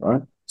about, here,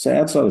 right? So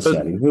outside of But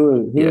Saudi,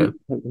 yeah,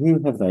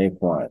 who have they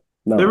acquired?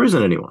 No there one.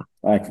 isn't anyone.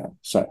 Okay,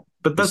 so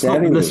But the that's not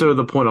Saudi league. necessarily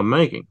the point I'm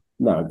making.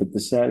 No, but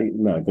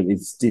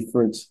it's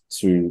different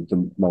to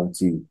the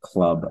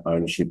multi-club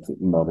ownership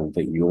model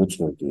that you're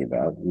talking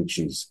about, which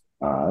is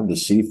the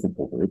C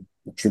Football Group,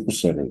 the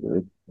 777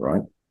 Group,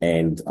 right,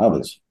 and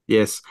others.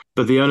 Yes,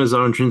 but the owners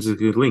are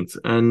intrinsically linked.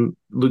 And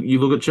look, you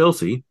look at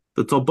Chelsea,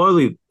 the Todd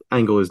Bowley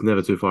angle is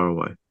never too far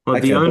away.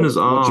 Like the Okay, but owners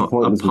what's your are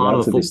point a with part regard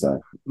of to the this,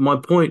 though? My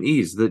point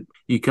is that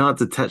you can't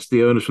detach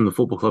the owners from the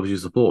football clubs you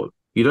support.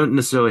 You don't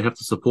necessarily have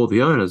to support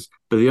the owners,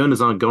 but the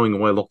owners aren't going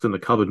away locked in the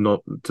cupboard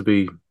not to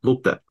be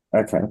looked at.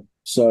 Okay,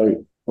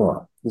 so all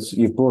right,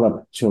 you've brought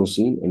up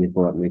Chelsea and you've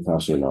brought up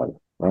Newcastle United,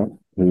 right?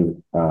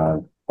 Who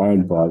are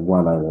owned by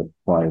one owner,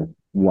 by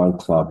one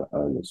club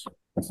owners,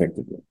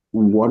 effectively.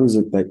 Why is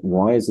it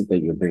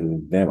that you're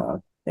bringing them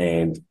up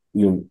and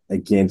you're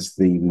against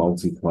the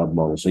multi-club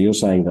model? So you're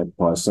saying that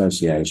by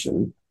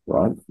association,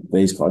 right?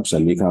 These clubs, so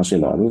Newcastle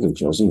United and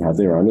Chelsea have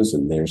their owners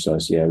and they're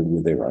associated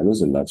with their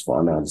owners, and that's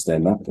fine. I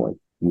understand that point.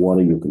 What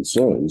are your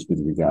concerns with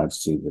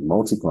regards to the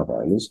multi-club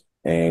owners?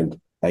 And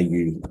are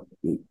you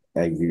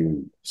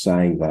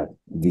saying that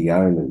the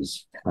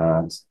owners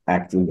can't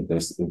act in the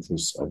best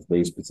interests of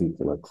these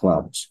particular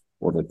clubs,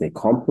 or that they're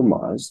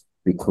compromised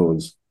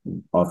because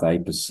of a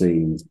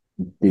perceived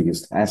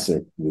biggest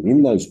asset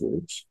within those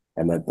groups,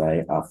 and that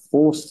they are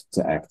forced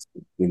to act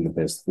in the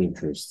best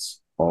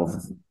interests of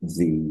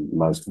the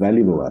most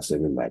valuable asset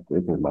in that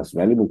group, or the most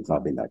valuable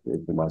club in that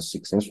group, the most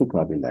successful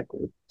club in that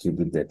group, to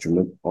the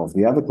detriment of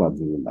the other clubs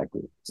in that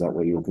group? Is that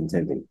what you're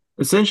contending?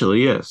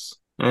 Essentially, yes.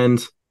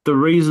 And the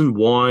reason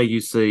why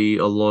you see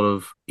a lot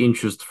of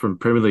interest from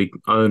Premier League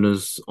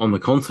owners on the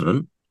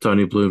continent,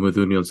 Tony Bloom with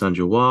Union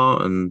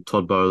Saint-Gilloise and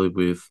Todd Bowley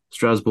with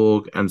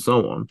Strasbourg and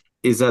so on,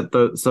 is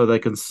that so they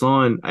can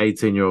sign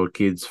 18-year-old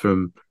kids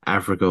from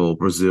Africa or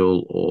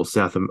Brazil or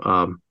South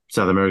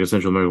America,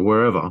 Central America,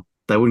 wherever.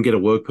 They wouldn't get a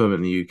work permit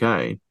in the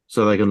UK,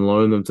 so they can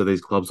loan them to these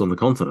clubs on the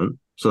continent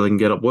so they can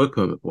get up work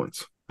permit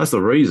points. That's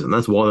the reason.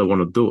 That's why they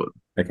want to do it.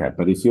 Okay,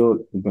 but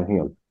hang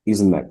on,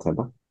 isn't that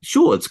clever?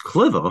 Sure, it's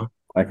clever,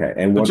 Okay,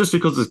 and but just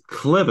because it's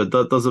clever,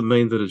 that doesn't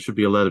mean that it should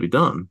be allowed to be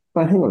done.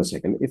 But hang on a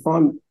second.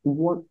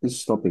 What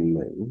is stopping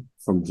me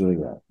from doing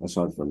that,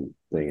 aside from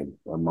being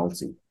a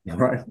multi,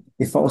 right?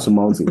 If I was a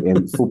multi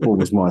and football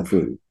was my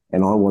thing,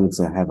 and I wanted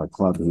to have a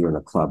club here and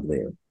a club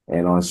there,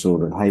 and I saw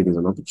that, hey, there's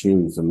an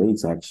opportunity for me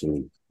to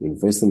actually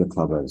invest in a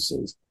club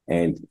overseas.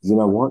 And you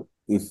know what?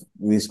 If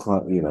this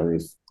club,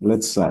 if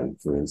let's say,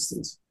 for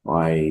instance,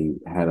 I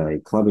had a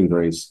club in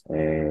Greece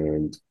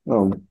and,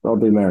 I'll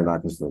be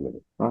Marinakis for a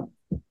minute, right?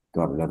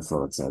 God, I never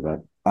thought I'd say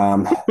that.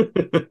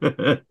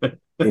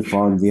 If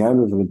I'm the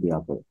owner of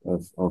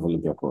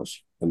Olympiacos,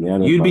 and the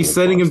owner You'd of be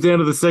sending him Christ, down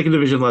to the second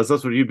division, lads.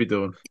 That's what you'd be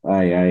doing.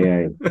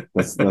 hey,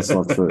 that's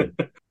not true.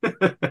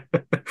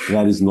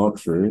 That is not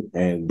true.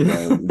 And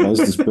those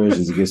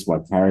dispersions against my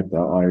character,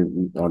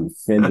 I'm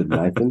offended,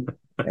 Nathan.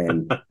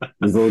 And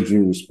with all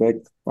due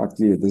respect, fuck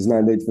you. There's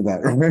no need for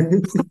that.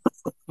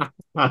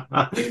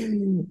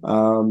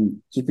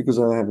 Just because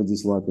I have a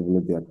dislike of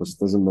Olympiacos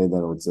doesn't mean that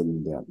I would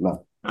send them down.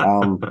 No.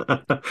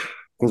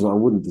 Because I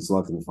wouldn't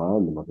dislike them if I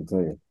owned them, I can tell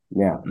you.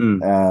 Now,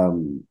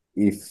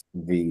 if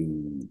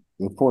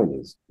the point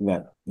is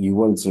that you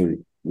want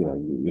to,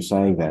 you're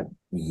saying that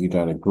you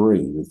don't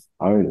agree with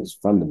owners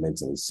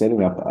fundamentally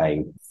setting up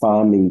a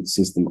farming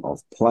system of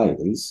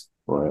players,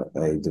 or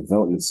a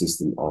development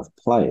system of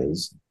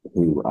players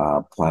who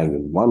are playing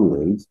in one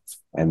league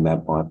and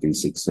that might be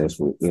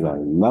successful in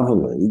another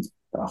league,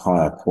 a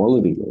higher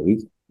quality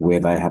league, where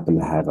they happen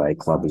to have a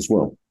club as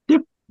well.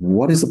 Yep.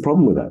 What is the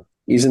problem with that?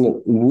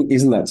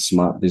 Isn't that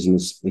smart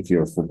business if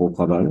you're a football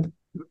club owner?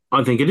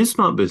 I think it is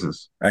smart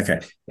business. Okay.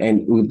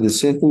 And with the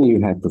second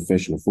you have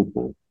professional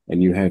football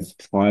and you have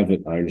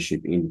private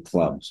ownership in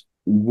clubs,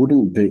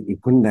 wouldn't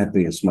that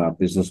be a smart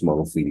business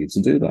model for you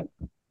to do that?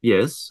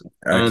 Yes.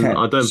 Okay. And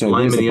I don't So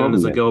blame where's the any problem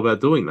owners that then? go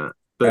about doing that.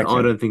 But I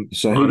Okay. don't think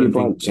So who I do you don't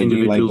blame? think So do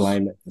you lay individuals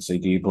blame?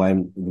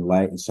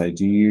 So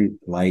do you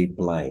lay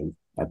blame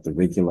at the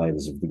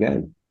regulators of the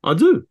game? I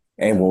do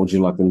And what would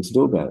you like them to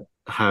do about it?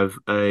 have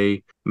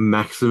a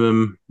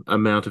maximum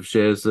amount of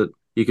shares that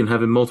you can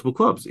have in multiple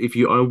clubs. If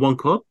you own one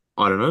club,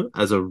 I don't know,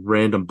 as a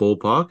random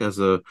ballpark, as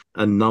a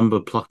number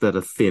plucked out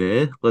of thin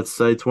air, let's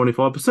say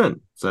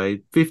 25%,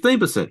 say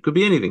 15%, could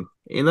be anything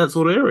in that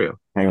sort of area.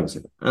 Hang on a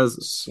second. As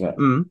So,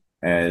 mm,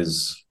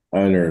 as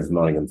owner of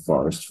Nottingham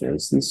Forest, for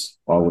instance,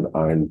 I would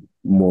own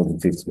more than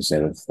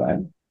 50% of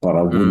that, but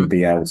I wouldn't mm,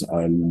 be able to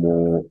own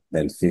more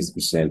than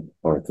 50%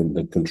 or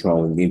the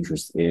controlling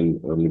interest in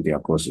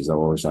Olympiacos. Is that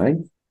what we're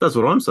saying? that's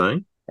what I'm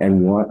saying.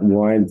 And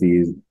why do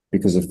you,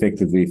 because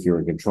effectively, if you're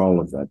in control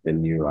of that,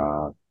 then you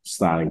are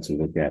starting to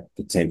look at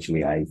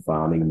potentially a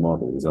farming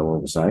model. Is that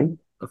what we're saying?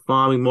 A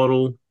farming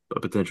model,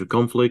 a potential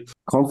conflict.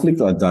 Conflict,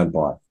 I don't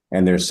buy.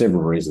 And there are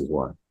several reasons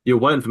why. You're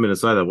waiting for me to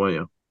say that, weren't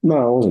you? No,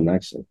 I wasn't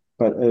actually.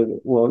 But,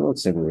 well, not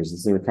several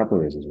reasons. There are a couple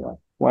of reasons why.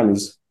 One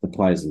is the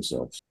players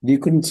themselves. You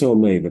couldn't tell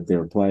me that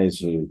there are players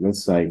who,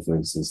 let's say, for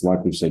instance,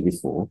 like we've said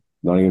before,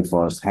 Nottingham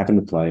Forest happen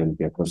to play and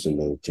get across in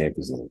the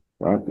Champions League,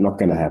 right? Not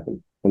going to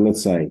happen. But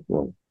let's say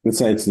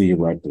it's the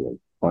Europa League.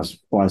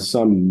 By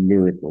some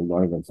miracle,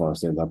 Nottingham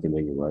Forest end up in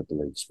the Europa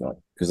League spot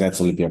because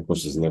that's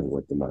Olympiacos is never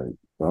worth the money,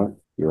 right?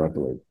 Europa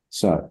League.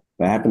 So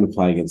they happen to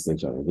play against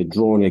each other. They're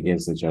drawn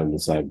against each other in the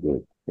same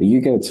group. Are you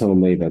going to tell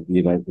me that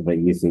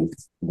you think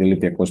the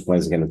Olympiacos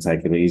players are going to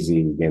take it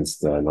easy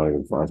against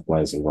Nottingham Forest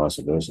players and vice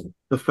versa?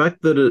 The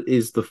fact that it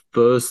is the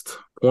first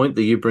point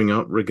that you bring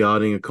up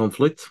regarding a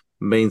conflict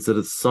means that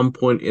at some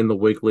point in the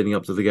week leading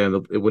up to the game,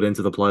 it would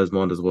enter the player's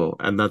mind as well.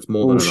 And that's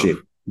more than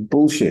enough.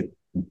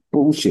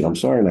 Bullshit. I'm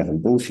sorry, Nathan.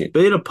 Bullshit.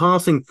 Be it a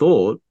passing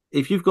thought,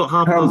 if you've got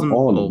half a Come dozen,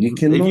 on. or You if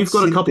cannot you've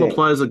got a sit couple of there.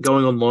 players that are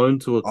going on loan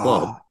to a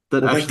club Oh,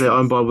 that well, actually are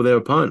owned by their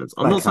opponents,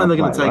 I'm they not saying can't they're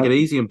going play, to take right? it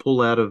easy and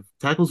pull out of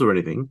tackles or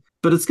anything,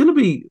 but it's going to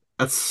be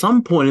at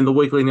some point in the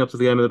week leading up to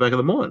the game in the back of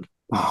the mind.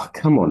 Oh,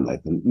 come on,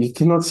 Nathan. You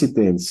cannot sit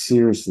there and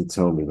seriously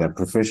tell me that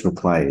professional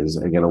players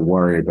are going to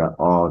worry about,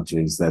 oh,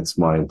 geez, that's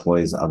my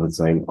employee's other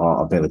team.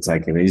 Oh, I better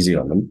take it easy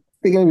on them.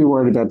 They're going to be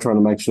worried about trying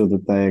to make sure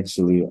that they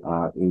actually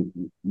are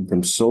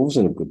themselves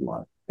in a good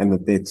light and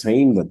that their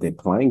team that they're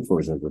playing for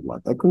is in a good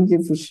light. They couldn't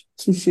give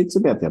two shits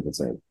about the other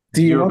team.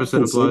 Do you Zero not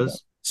percent of concede that?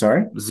 players.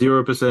 Sorry?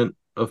 0%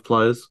 of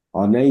players.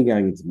 I know you're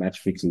going into match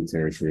fixing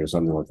territory or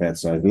something like that.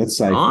 So let's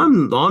say,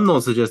 I'm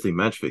not suggesting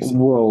match fixing.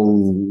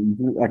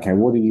 well, okay,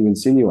 what are you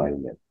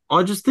insinuating then?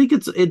 I just think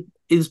it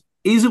is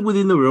it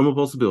within the realm of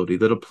possibility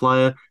that a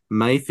player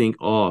may think,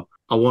 oh,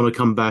 I want to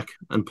come back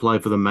and play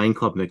for the main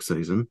club next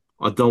season.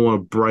 I don't want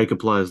to break a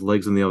player's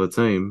legs in the other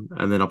team,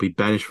 and then I'll be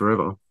banished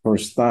forever. For a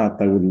start,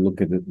 they wouldn't look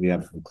at the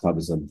other club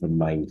as the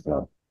main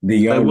club.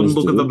 The They wouldn't owners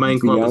look at the do. main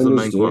The club as the owners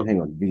main do. club.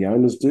 Hang on. The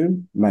owners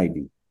do.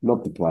 Maybe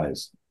not the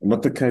players,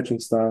 not the coaching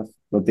staff,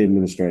 not the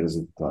administrators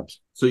of the clubs.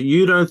 So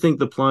you don't think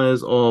the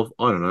players of,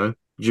 I don't know,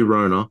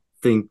 Girona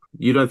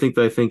you don't think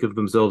they think of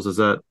themselves as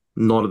that,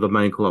 not at the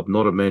main club,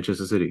 not at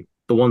Manchester City,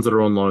 the ones that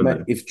are on loan Mate,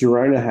 there. if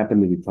Girona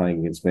happened to be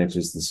playing against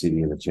Manchester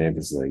City in the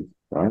Champions League,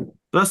 right?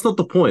 That's not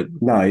the point.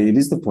 No, it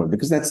is the point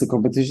because that's the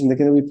competition. They're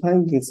going to be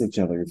playing against each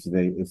other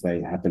if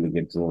they happen to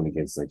get drawn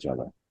against each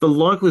other. The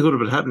likelihood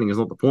of it happening is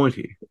not the point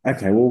here.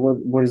 Okay, well,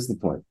 what is the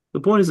point? The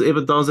point is, if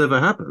it does ever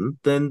happen,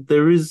 then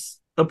there is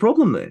a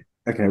problem there.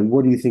 Okay,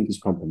 what do you think is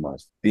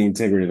compromised? The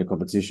integrity of the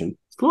competition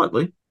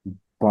Slightly.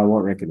 by what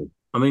reckoning?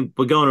 I mean,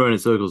 we're going around in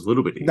circles a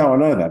little bit here. No, I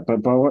know that, but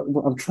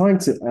what I'm trying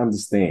to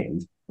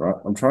understand, right?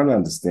 I'm trying to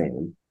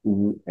understand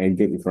and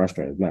get you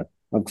frustrated. No,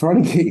 I'm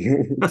trying to get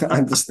you to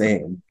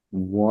understand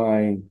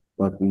why,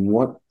 like,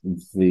 what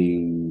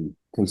the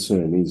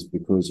concern is,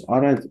 because I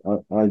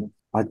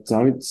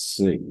don't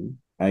see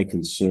a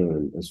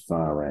concern as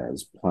far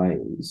as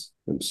players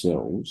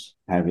themselves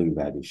having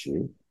that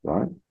issue,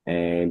 right?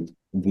 And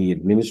the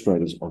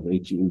administrators of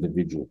each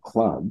individual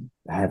club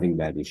having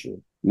that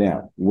issue.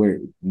 Now, where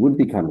it would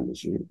become an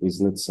issue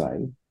is, let's say,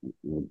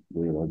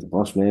 the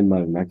boss man,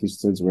 Martin Mackis,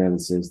 turns around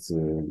and says to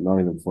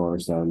Nottingham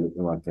Forest,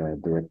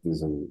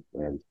 directors and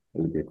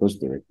Olympiacos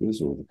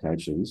directors or the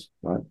coaches,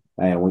 right?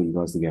 Hey, I want you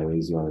guys to go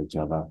easy on each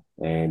other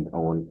and I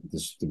want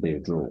this to be a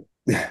draw.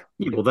 Yeah,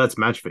 well, that's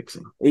match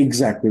fixing.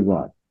 Exactly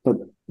right. But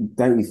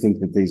don't you think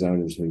that these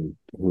owners who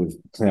have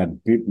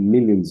plowed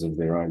millions of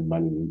their own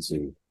money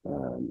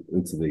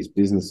into these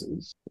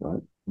businesses,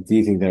 right? Do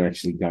you think they're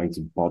actually going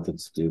to bother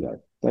to do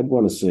that? They'd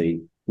want to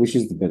see which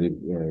is the better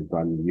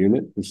run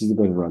unit, which is the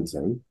better run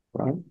team,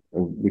 right?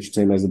 Or which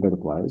team has the better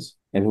players,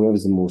 and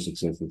whoever's the more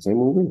successful team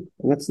will win.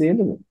 And that's the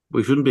end of it.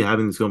 We shouldn't be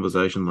having this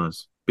conversation,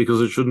 Les, because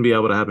it shouldn't be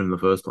able to happen in the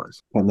first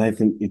place. But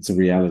Nathan, it's a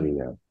reality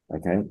now.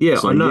 Okay. Yeah,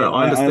 So, I know. yeah,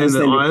 I understand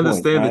that. I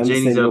understand the understand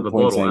genie's out your of the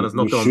point bottle and saying it's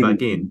not we going back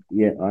shouldn't- in.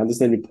 Yeah, I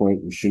understand your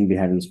point. We shouldn't be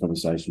having this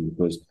conversation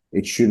because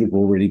it should have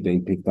already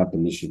been picked up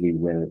initially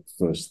when it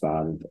first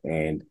started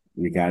and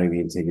regarding the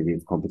integrity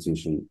of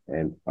competition.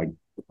 And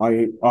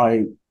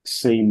I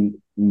see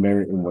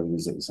merit in what it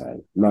is that you're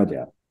saying, no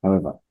doubt.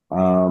 However,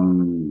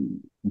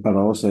 but I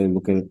also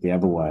look at it the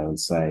other way and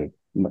say,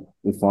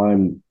 if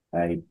I'm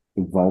a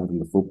involved in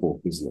the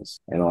football business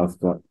and I've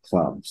got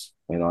clubs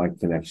and I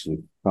can actually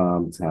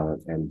farm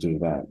talent and do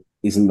that,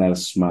 isn't that a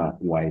smart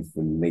way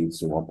for me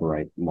to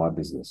operate my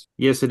business?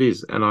 Yes, it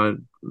is.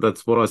 And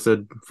that's what I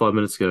said 5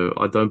 minutes ago.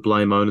 I don't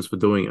blame owners for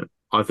doing it.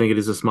 I think it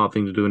is a smart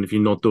thing to do. And if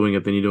you're not doing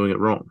it, then you're doing it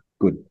wrong.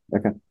 Good.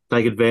 Okay.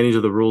 Take advantage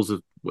of the rules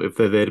if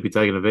they're there to be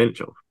taken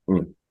advantage of.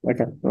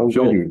 Okay. Well, I'm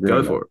Sure, glad you agree go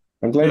on for that. it.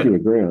 I'm glad Yeah. you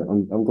agree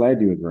on. I'm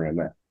glad you agree on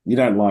that. You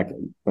don't like it,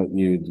 but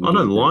you I do don't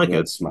agree. like Yeah, it,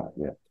 it's smart.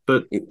 Yeah.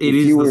 but it If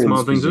is you the were in this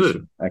smart thing to do.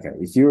 position, okay,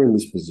 if you're in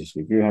this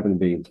position, if you happen to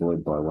be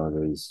employed by one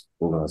of these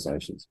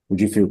organisations,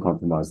 would you feel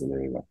compromised in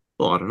any way?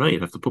 Well, I don't know.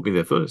 You'd have to put me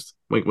there first.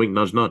 Wink, wink,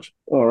 nudge, nudge.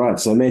 All right,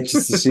 so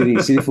Manchester City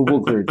Football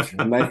Group,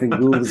 Nathan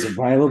Gould is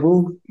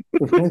available.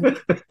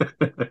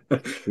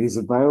 He's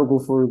available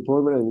for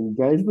employment and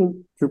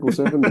engagement.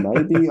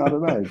 777, maybe, I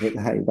don't know. But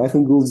hey,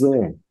 Nathan Gould's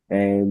there,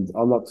 and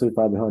I'm not too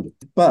far behind it.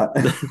 But,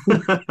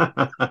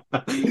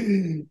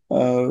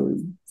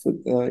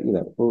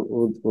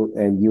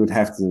 and you would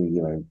have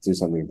to, do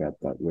something about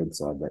that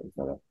website that you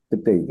got.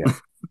 But there you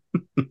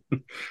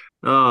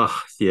go.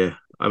 Yeah.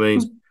 I It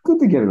was mean, good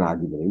to get an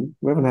argument in.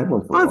 We haven't had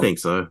one for a I while. think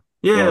so.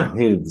 Well, Yeah.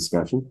 heated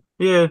discussion.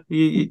 Yeah.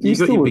 You You got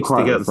still your were big stick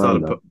quite out and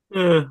started. refrained,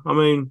 Yeah. I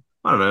mean,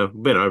 I don't know.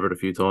 Been over it a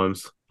few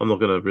times. I'm not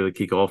going to really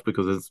kick off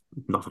because there's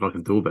nothing I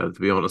can do about it,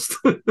 to be honest.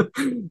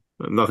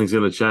 Nothing's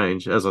going to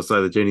change. As I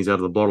say, the genie's out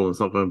of the bottle and it's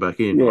not going back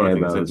in. I Yeah, don't think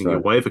no, there's that's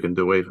anything right. UEFA can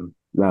do even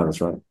No,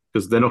 that's right.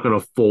 because they're not going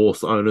to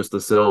force owners to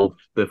sell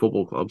their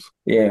football clubs.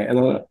 Yeah, and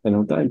I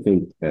don't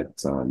think that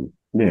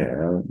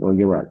well,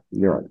 you're right.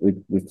 You're right.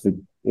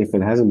 If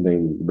it hasn't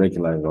been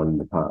regulated on in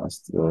the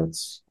past, well,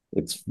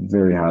 it's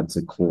very hard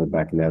to claw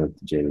back now that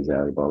the genie's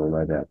out of the bottle,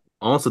 no doubt.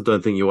 I also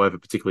don't think UEFA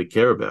particularly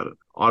care about it.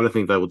 I don't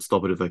think they would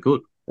stop it if they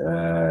could.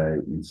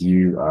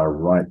 You are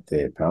right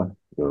there, pal.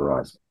 You're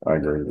right. I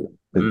agree with you.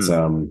 But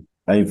Mm.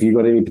 have you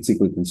got any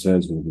particular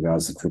concerns with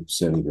regards to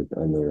 777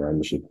 and their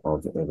ownership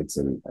of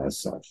Everton as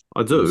such?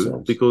 I do,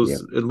 Themselves? because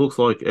Yeah. it looks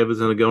like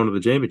Everton are going to the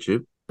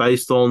championship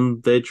based on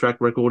their track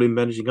record in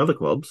managing other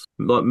clubs.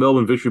 Like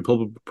Melbourne Victory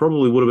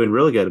probably would have been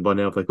relegated by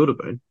now if they could have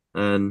been.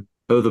 And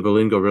Hertha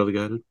Berlin got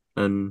relegated.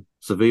 And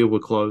Sevilla were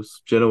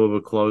close. Genoa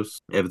were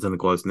close. Everton are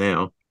close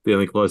now. The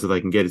only closer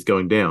they can get is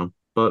going down.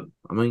 But,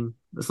 I mean,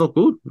 it's not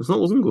good. It's not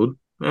looking good.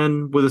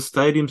 And with a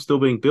stadium still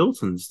being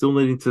built and still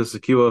needing to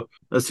secure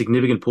a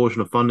significant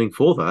portion of funding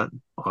for that,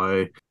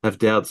 I have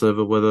doubts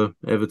over whether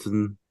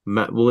Everton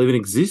will even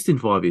exist in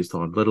 5 years'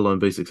 time, let alone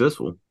be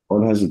successful. I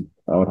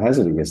would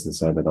hazard a guess to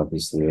say that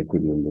obviously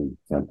equity in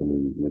the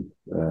company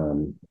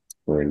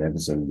or in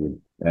Everton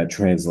would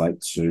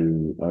translate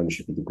to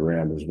ownership of the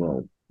ground as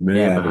well.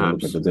 Yeah, Having a look at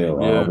perhaps. the deal,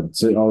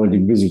 Yeah. I would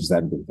envisage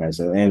that to be the case.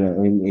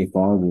 And if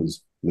I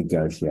was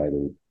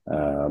negotiating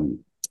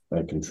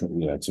a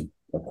control, to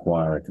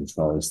acquire a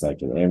controlling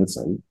stake in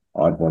Everton,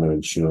 I'd want to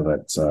ensure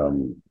that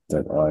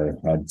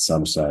I had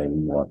some say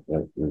in what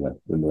in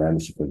the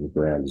ownership of the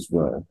ground as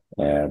well,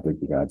 with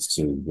regards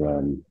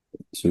to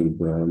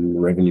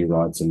revenue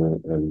rights and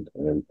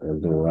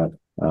all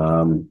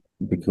that.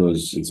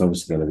 Because it's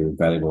obviously going to be a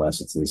valuable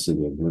asset to the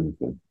city of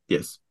Liverpool.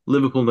 Yes.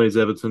 Liverpool needs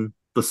Everton,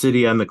 the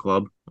city and the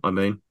club. I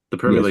mean, the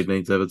Premier Yes, League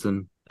needs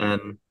Everton,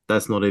 and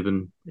that's not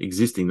even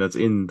existing. That's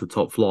in the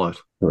top flight.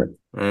 correct.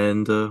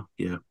 And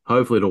yeah,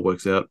 hopefully it all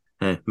works out.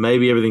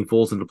 Maybe everything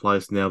falls into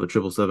place now that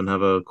 777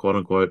 have a quote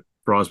unquote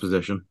prize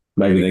possession.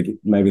 Maybe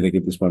they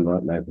get this one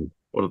right, Nathan.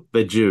 Or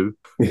they're due.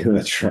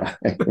 That's right.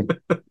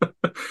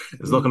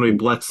 It's not going to be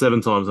black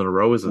 7 times in a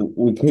row, is it?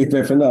 We keep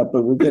effing up,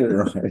 but we'll get it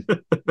right.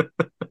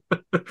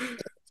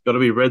 It's got to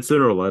be red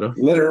sooner or later.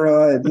 Let it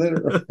ride. Let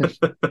it ride.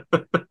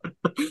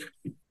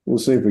 We'll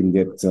see if we can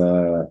get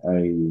a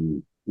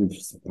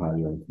interesting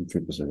party on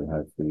 777.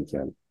 Hopefully we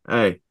can.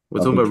 Hey, we're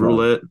I'll talking be about trying.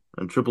 roulette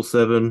and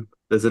 777.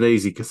 There's an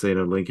easy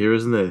casino link here,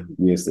 isn't there?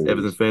 Yes, there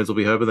Everton is. fans will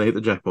be hoping they hit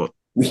the jackpot.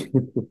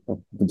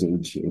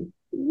 Don't you?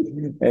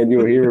 And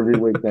you're here every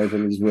week,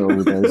 Nathan, as well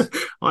with us.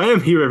 I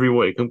am here every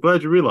week. I'm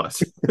glad you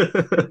realise. I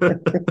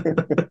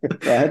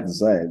had to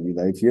say it,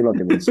 if you're not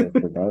going to accept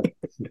the vote.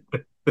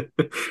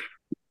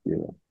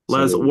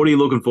 Lads, what are you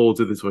looking forward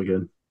to this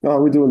weekend? Oh,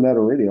 we're doing that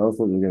already. I thought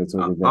we were going to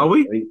talk about. Are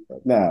we?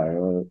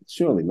 No,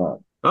 surely not.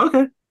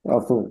 Okay.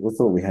 We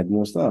thought we had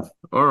more stuff.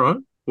 All right.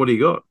 What do you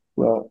got?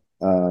 Well,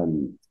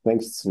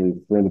 thanks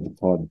to friend of the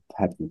pod,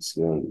 Patrick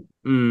Skilling.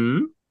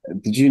 Mm.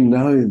 Did you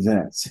know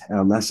that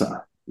Al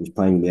Nassr was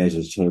playing in the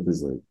Asian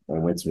Champions League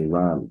and went to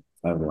Iran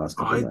over the last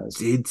couple I of days?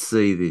 did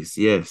see this,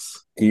 yes.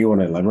 Do you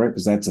want to elaborate?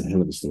 Because that's a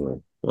hell of a story.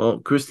 Well,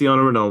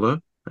 Cristiano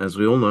Ronaldo, as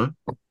we all know,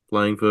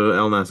 playing for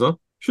Al Nassr.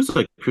 Should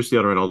say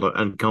Cristiano Ronaldo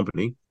and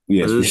company.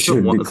 Yes, we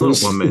should. It's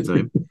not a one-man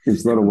team.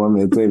 It's not a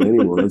one-man team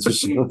anymore. It's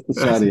just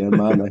Sadio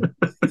Mane.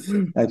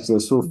 Actually, I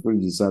saw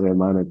footage of Sadio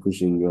Mane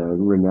pushing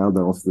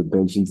Ronaldo off the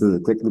bench into the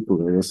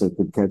technical area so he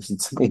could catch the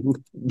team.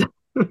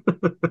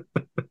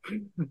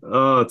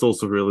 Oh, it's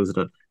also real, isn't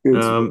it?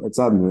 It's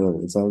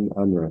unreal. It's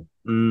unreal.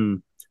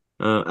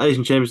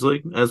 Asian Champions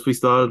League, as we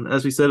said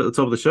at the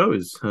top of the show,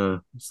 is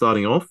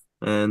starting off,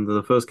 and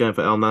the first game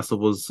for Al Nassr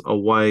was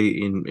away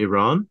in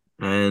Iran,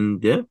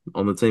 And yeah,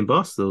 on the team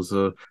bus, there was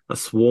a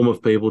swarm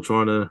of people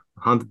trying to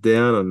hunt it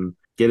down and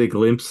get a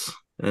glimpse.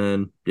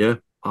 And yeah,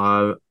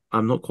 I'm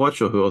not quite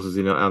sure who else is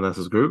in Al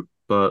Nassr's group,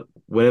 but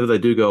whenever they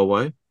do go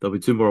away, there'll be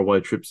two more away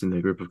trips in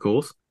their group, of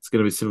course. It's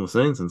going to be similar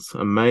scenes. And it's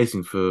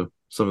amazing for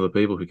some of the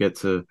people who get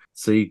to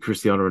see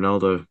Cristiano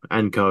Ronaldo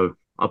and co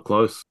up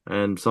close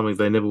and something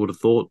they never would have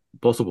thought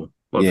possible.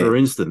 Like, Yeah. for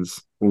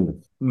instance,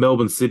 Mm.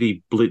 Melbourne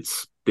City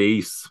blitz the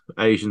East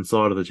Asian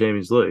side of the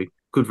Champions League.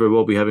 Could very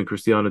well be having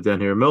Cristiano down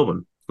here in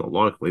Melbourne. It's not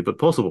likely, but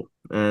possible.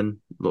 And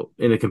look,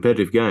 in a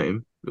competitive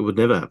game, it would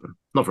never happen.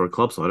 Not for a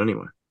club side,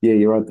 anyway. Yeah,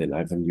 you're right there,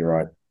 Nathan. You're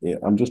right. Yeah,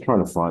 I'm just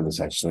trying to find this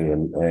actually,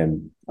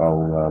 and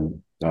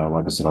I'll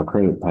like I said, I'll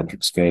credit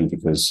Patrick Skeen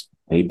because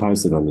he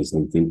posted on his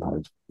LinkedIn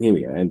page. Here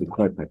we go, and to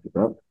quote Patrick,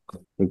 right?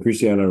 When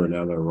Cristiano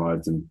Ronaldo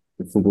arrived in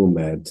the football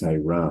mad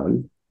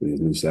Tehran with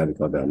his new Saudi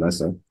club Al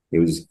Nassr, he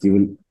was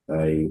given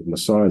a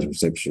massage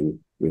reception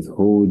with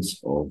hordes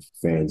of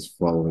fans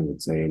following the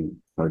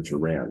team coach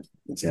around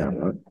the town,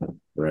 right?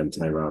 Around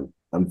Tehran.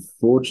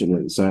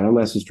 Unfortunately, so Al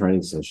Nassr's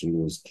training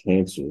session was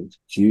cancelled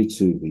due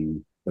to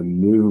the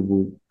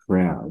immovable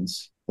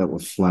crowds that were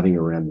flooding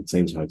around the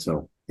team's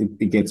hotel.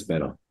 It gets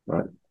better,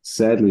 right?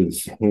 Sadly,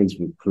 the fans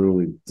were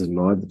cruelly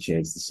denied the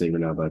chance to see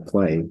Ronaldo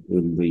play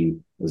in the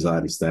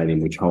Azadi Stadium,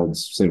 which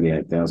holds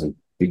 78,000,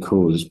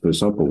 because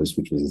Persepolis,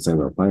 which was the team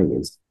they were playing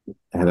against,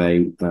 had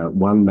a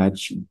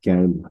one-match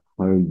game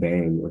home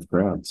ban of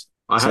crowds.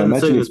 I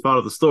hadn't seen this part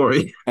of the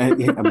story.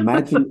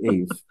 imagine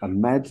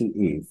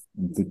if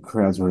the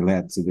crowds were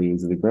allowed to be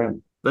into the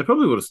ground. They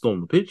probably would have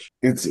stormed the pitch.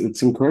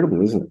 It's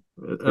incredible, isn't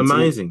it?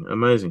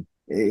 Amazing.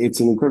 It's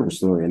an incredible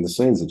story, and the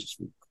scenes are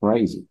just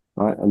crazy,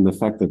 right? And the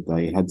fact that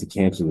they had to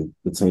cancel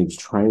the team's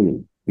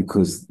training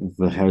because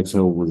the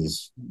hotel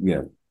was,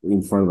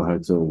 in front of the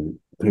hotel,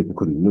 people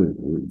couldn't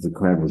move. The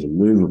crowd was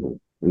immovable.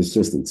 It was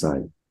just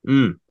insane.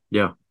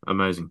 Yeah,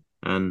 amazing.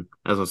 And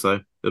as I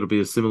say, it'll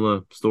be a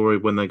similar story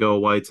when they go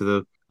away to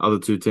the other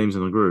two teams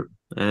in the group.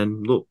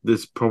 And look,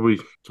 this probably,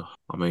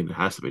 it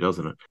has to be,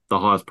 doesn't it? The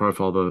highest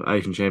profile the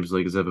Asian Champions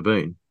League has ever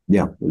been.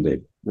 Yeah,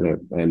 indeed. Yeah.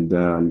 And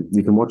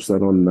you can watch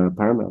that on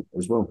Paramount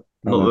as well.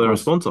 Not that they're a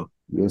sponsor.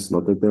 Yes,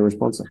 not that they're a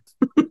sponsor.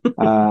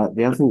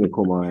 The other thing that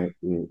caught my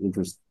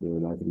interest,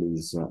 Nathan,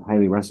 is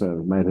Hayley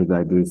Raso made her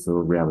debut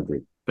for Real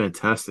Madrid.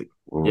 Fantastic.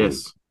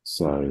 Yes.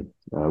 So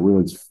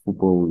women's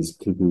football is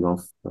kicking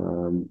off,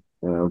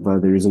 although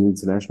there is an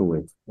international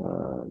week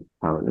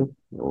currently,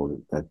 or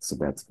that's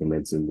about to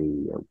commence in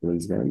the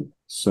women's game.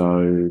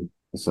 So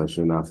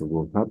soon after the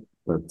World Cup.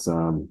 But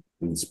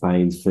in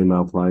Spain's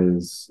female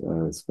players,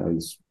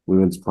 Spain's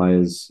women's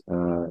players,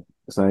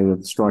 saying that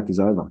the strike is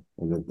over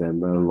and that they're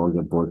no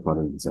longer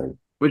boycotting the team.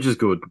 Which is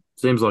good.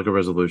 Seems like a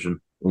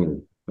resolution.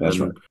 That's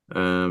right.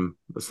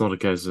 It's not a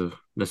case of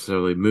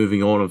necessarily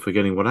moving on and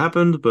forgetting what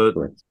happened, but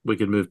Correct. We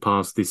can move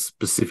past this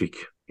specific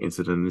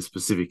incident, this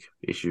specific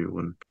issue,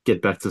 and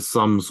get back to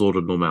some sort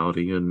of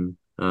normality and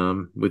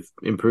with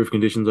improved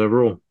conditions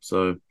overall.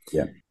 So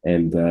yeah,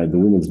 and the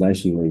Women's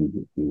Nation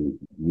League, the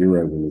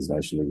Euro Women's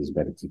Nation League, is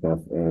about to kick off,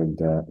 and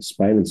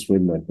Spain and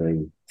Sweden are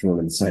being drawn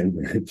in the same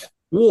group.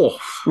 Whoa,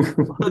 I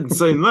hadn't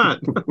seen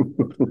that.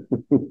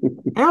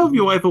 How have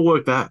you ever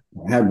worked that?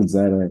 How good's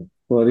that?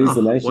 Well, it is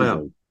the Nations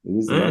League. It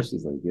is the Yeah.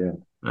 Nations League,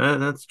 yeah.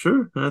 That's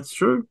true. That's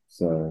true.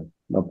 So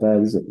not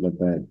bad, is it? Not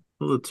bad.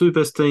 Well, the two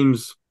best two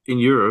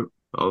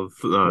of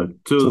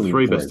the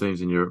three best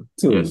teams in Europe.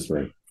 Two of the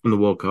three from the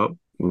World Cup.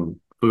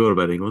 Forgot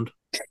about England.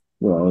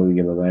 Well,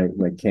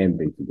 they can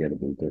be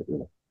forgettable, but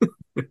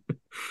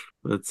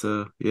But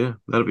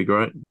that'd be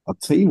great. I'll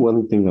tell you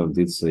one thing I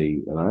did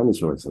see, and I only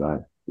saw it today,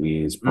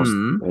 is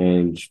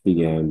Big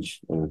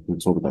Ange, and we'll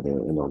talk about that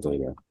in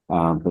NLD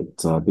now.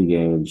 But Big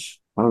Ange,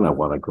 I don't know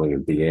why they call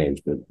him Big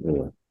Ange, but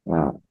anyway.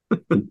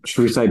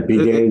 Should we say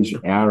Big Ange,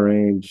 our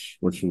Ange?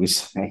 What should we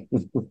say?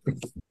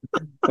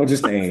 Or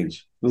just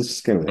Ange? Let's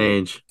just go with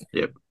Ange.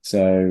 Yep.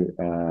 So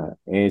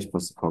Ange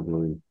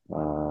Postecoglou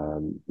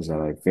was at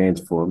a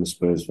fans forum, a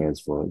Spurs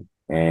fans forum,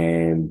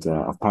 and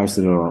I've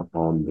posted it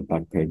on the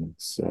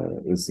Backpegs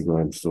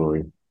Instagram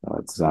story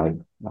today,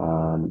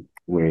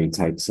 where he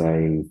takes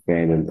a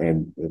fan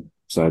and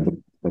so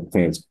the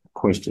fans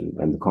question,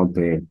 and the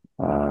compere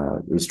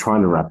is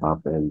trying to wrap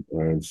up, and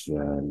Ange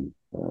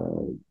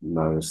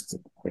noticed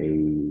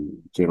a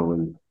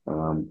gentleman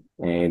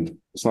and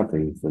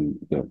suffering from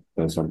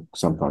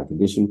some kind of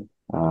condition.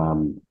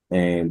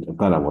 And I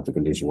don't know what the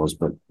condition was,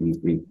 but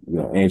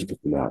Ange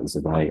picked him out and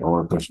said, "Hey, I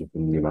want a question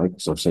from you, mate,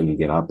 because I've seen you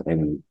get up,"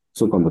 and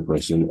took on the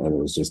question, and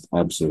it was just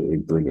absolutely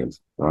brilliant,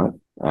 right?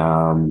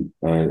 And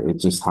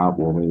it's just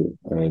heartwarming,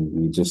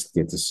 and you just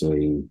get to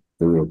see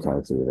the real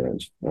character of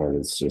Ange, and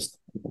it's just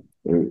it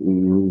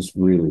was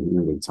really,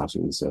 really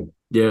touching to see.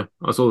 Yeah,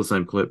 I saw the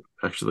same clip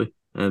actually,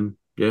 and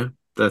yeah,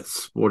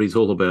 that's what he's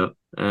all about.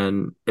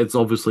 And it's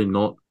obviously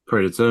not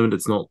predetermined.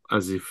 It's not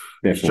as if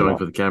he's showing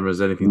for the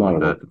cameras, anything like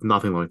that.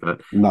 Nothing like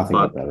that. Nothing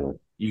like that at all.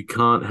 You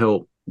can't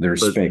help the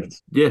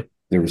respect. The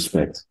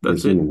respect.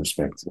 That's it.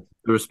 Respect.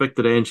 The respect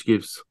that Ange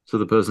gives to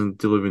the person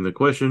delivering the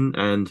question,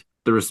 and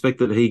the respect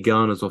that he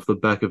garners off the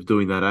back of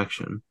doing that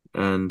action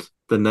And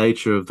the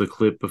nature of the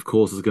clip, of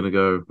course, is going to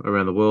go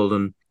around the world,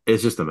 and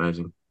it's just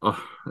amazing.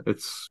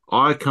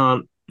 I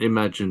can't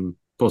imagine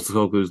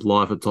Postecoglou's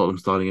life at Tottenham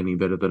starting any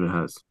better than it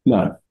has.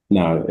 No,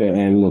 no,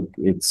 and look,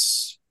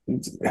 is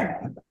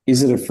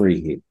it a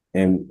free hit?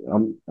 And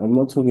I'm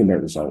not talking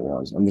about result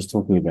wise. I'm just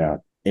talking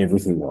about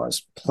everything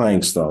wise,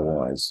 playing style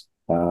wise,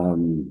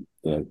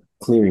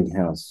 clearing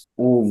house,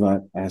 all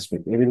that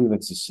aspect, everything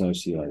that's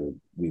associated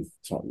with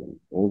Tottenham,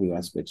 all the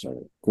aspects of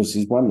it. Because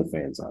he's won the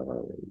fans over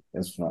already.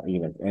 That's right,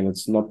 and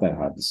it's not that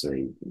hard to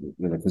see,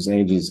 because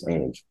Ange is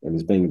Ange, and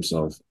he's being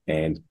himself.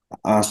 And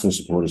Arsenal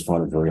supporters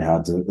find it very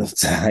hard to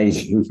hate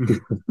him,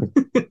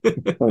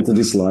 or to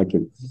dislike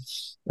him,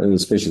 and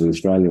especially the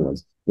Australian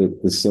ones.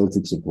 The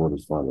Celtic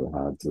supporters find it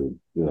hard to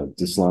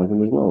dislike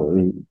him as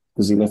well,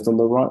 because he left on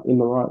the right in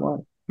the right way.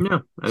 Yeah,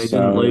 and he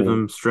didn't leave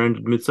them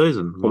stranded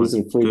mid-season. Like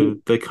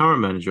their current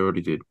manager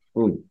already did.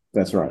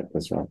 That's right.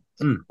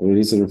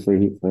 Is it a free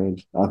hit for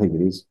Ange? I think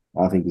it is.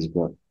 I think he's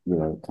got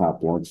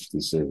carte blanche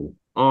this season.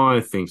 I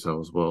think so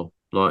as well.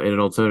 Like in an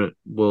alternate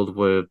world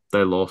where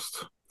they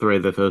lost 3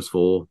 of their first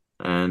 4,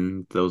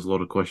 and there was a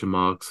lot of question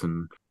marks,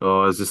 and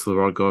is this the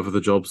right guy for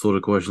the job? Sort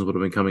of questions would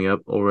have been coming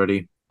up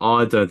already.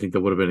 I don't think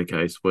there would have been a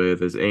case where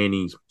there's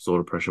any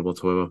sort of pressure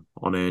whatsoever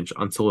on Ange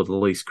until at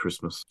least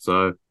Christmas.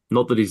 So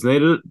not that he's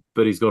needed it,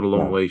 but he's got a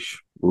long leash.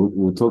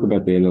 We'll talk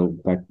about the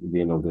NLD back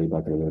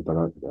in a minute,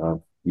 but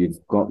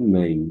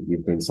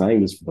you've been saying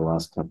this for the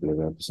last couple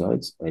of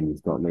episodes, and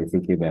you've got me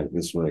thinking about it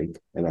this week,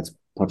 and that's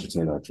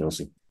Pochettino at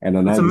Chelsea. And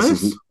I know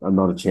this isn't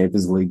not a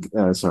Champions League,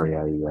 a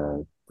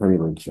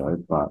Premier League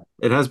show, but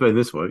it has been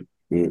this week.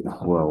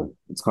 Well,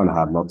 it's kind of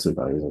hard not to,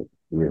 though, isn't it?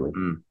 Really,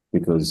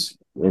 because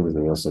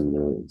everything else in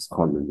the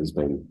continent has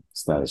been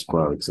status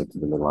quo, except for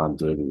the Milan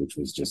Derby, which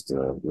was just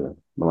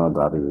Milan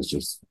Derby was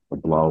just a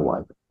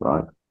blowaway,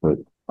 right? But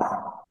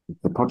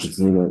the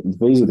Pochettino,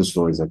 these are the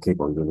stories I keep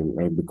on giving,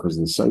 and because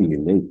they're so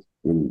unique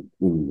in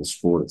the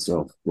sport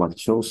itself. Like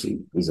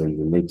Chelsea is a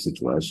unique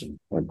situation,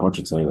 and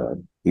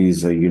Pochettino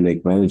is a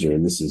unique manager,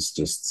 and this is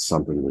just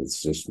something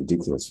that's just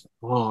ridiculous.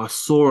 Oh, I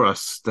saw a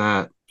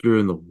stat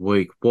during the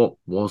week. What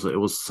was it? It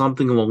was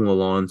something along the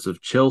lines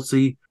of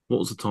Chelsea. What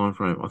was the time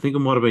frame? I think it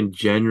might have been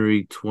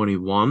January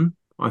 21,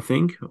 I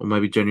think, or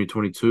maybe January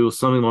 22 or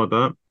something like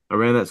that.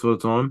 Around that sort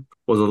of time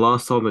was the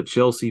last time that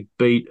Chelsea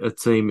beat a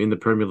team in the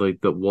Premier League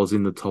that was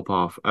in the top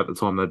half at the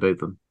time they beat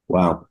them.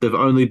 Wow. They've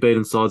only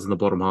beaten sides in the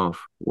bottom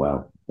half.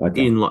 Wow.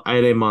 Okay. In like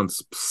 18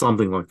 months,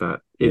 something like that.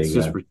 It's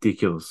just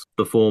ridiculous,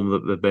 the form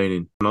that they've been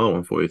in. Another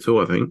one for you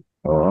too, I think.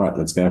 All right,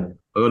 let's go. I've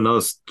got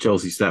another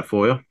Chelsea stat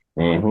for you.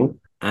 Mm-hmm.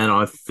 And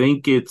I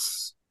think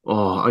it's,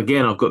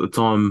 again, I've got the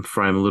time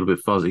frame a little bit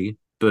fuzzy,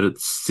 but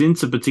it's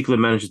since a particular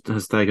manager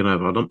has taken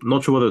over. I'm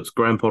not sure whether it's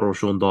Graham Potter or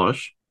Sean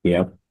Dyche.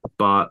 Yeah.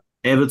 But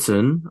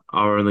Everton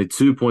are only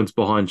 2 points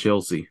behind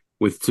Chelsea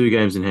with 2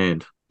 games in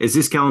hand. It's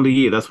this calendar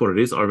year. That's what it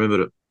is. I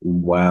remembered it.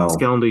 Wow. This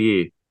calendar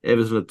year.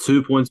 Everton are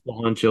 2 points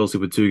behind Chelsea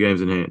with 2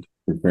 games in hand.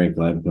 Frank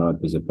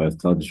Lampard was at both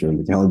clubs during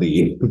the calendar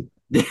year.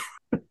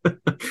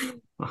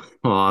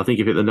 I think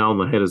you've hit the nail on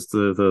the head as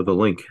the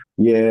link.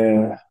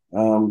 Yeah.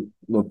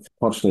 Look,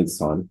 Poch needs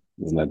time.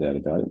 There's no doubt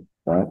about it.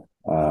 Right?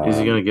 Is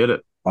he going to get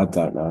it? I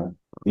don't know.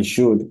 He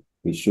should.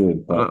 He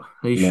should. But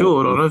he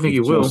should. I don't think he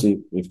will.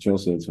 If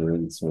Chelsea enter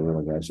into a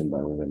relegation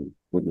battle, then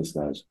goodness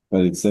knows.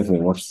 But it's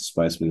definitely watch the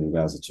space with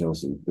regards to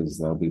Chelsea, because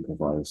they'll be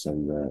providing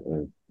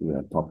some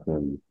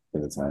popcorn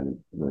entertainment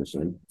very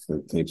soon. So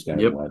it keeps going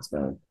the way it's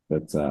going.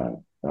 But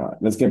all right,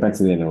 let's get back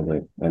to the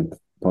NLD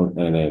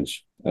and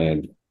Ange.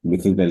 And we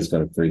think that he's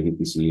got a free hit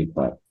this year.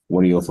 But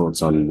what are your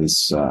thoughts on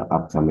this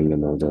upcoming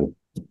NLD?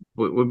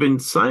 We've been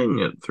saying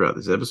it throughout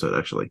this episode,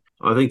 actually.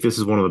 I think this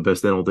is one of the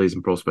best NLDs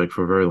in prospect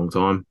for a very long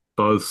time.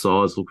 Both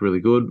sides look really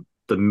good.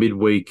 The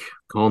midweek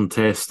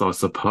contest, I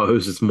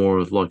suppose, is more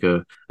of like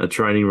a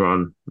training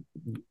run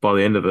by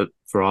the end of it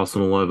for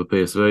Arsenal over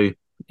PSV.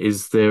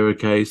 Is there a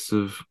case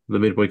of the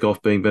midweek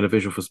off being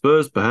beneficial for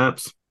Spurs?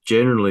 Perhaps.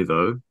 Generally,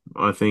 though,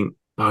 I think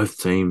both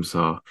teams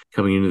are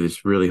coming into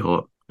this really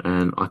hot,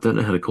 and I don't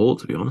know how to call it,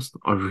 to be honest.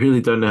 I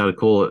really don't know how to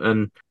call it.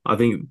 And I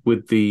think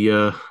with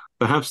the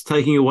perhaps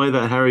taking away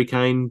that Harry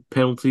Kane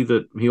penalty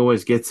that he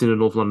always gets in a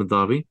North London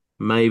derby,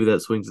 maybe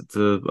that swings it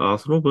to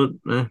Arsenal. But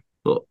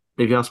look,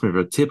 if you ask me for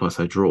a tip, I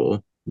say draw.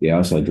 Yeah,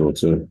 I say draw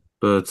too.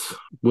 But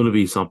wouldn't it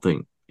be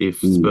something if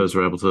Spurs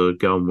are able to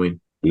go and win?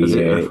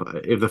 Yeah.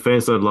 If the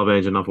fans don't love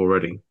Ange enough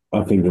already,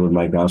 I think it would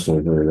make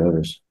Arsenal very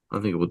nervous. I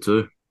think it would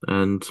too.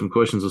 And some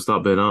questions will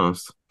start being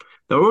asked.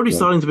 They're already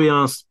starting to be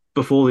asked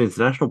before the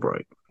international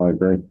break. I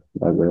agree.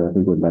 I think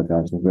it would make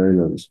Arsenal very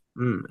nervous.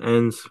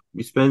 And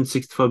you spend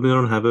 65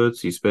 million on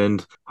Havertz, you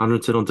spend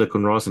 110 on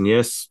Declan Rice, and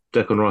yes,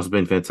 Declan Rice has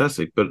been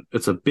fantastic, but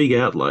it's a big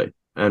outlay.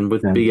 And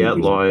with big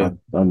outlay,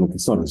 look,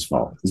 it's not his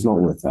fault. He's not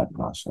worth that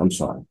much. I'm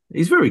sorry.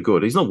 He's very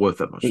good. He's not worth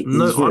that much.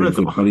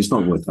 But he's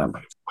not worth that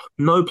much.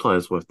 No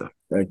player's worth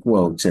that.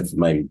 Well, except for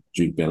maybe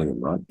Jude Bellingham,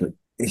 right?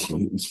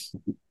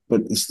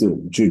 But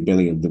still, Jude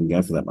Bellingham didn't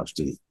go for that much,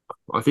 did he?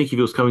 I think if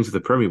he was coming to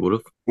the Premier, he would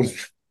have.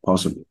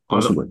 Possibly.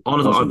 Honestly,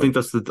 I think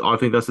that's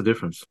the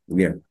difference.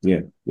 Yeah.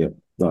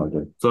 No, I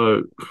agree.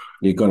 So,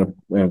 You've got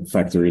to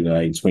factor in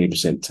a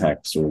 20%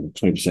 tax or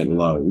 20%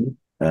 loan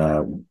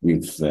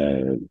with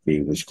the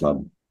English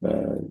club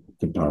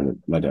component,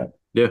 no doubt.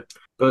 yeah.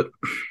 But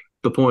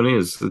the point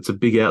is, it's a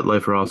big outlay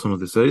for Arsenal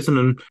this season,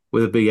 and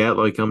with a big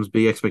outlay comes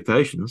big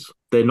expectations.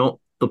 They're not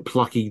the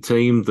plucky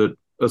team that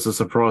is a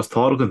surprise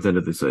title contender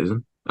this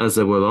season, as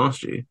they were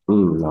last year.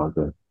 No, I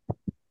agree.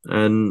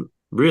 And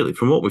really,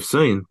 from what we've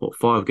seen,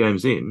 5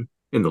 games in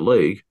the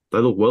league, they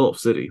look well off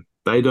City.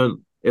 They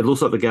don't. It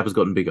looks like the gap has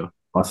gotten bigger.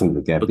 I think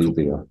the gap But is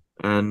bigger.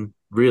 and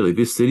really,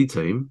 this City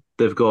team,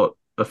 they've got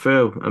a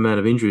fair amount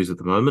of injuries at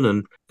the moment,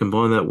 and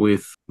combine that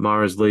with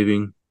Mahrez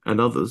leaving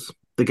and others,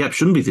 the gap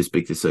shouldn't be this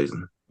big this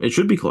season. It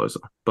should be closer.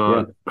 Yeah,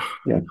 But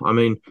yeah. I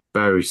mean,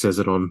 Barry says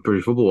it on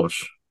British Football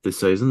Watch this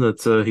season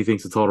that he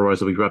thinks the title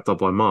race will be wrapped up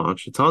by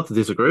March. It's hard to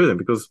disagree with him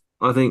because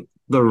I think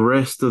the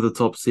rest of the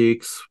top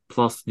six,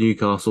 plus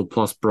Newcastle,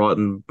 plus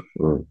Brighton,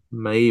 Mm.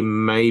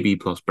 maybe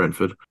plus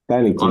Brentford,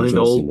 Don't I include think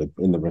they'll Chelsea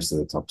all, in the rest of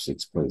the top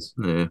six, please.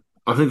 yeah,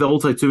 I think they'll all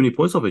take too many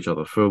points off each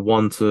other for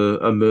one to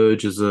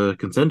emerge as a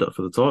contender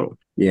for the title.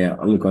 Yeah,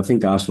 look, I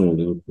think Arsenal and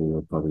Liverpool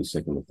are probably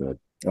second or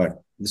third.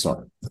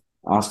 Sorry.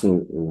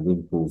 Arsenal and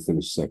Liverpool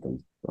finished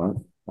second, right?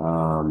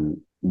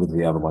 With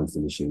the other one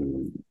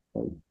finishing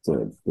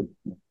third. But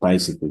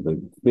basically,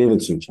 they're the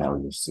two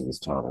challenges to this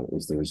title.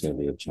 Is there is going to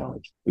be a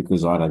challenge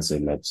because I don't see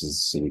Manchester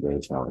City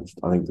being challenged.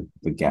 I think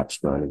the gap's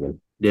grown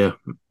again, Yeah,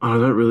 I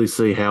don't really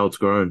see how it's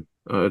grown.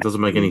 It doesn't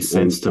make any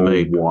sense to or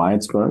me. why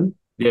it's grown.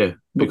 Yeah,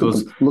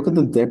 because Look at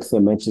the depth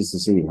that Manchester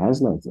City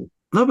has, Nathan.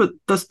 no, but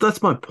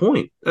that's my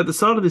point. At the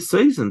start of this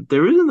season,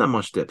 there isn't that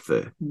much depth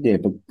there. Yeah,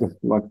 but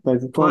like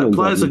they've gone and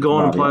Players are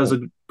gotten gone, Vardy players out.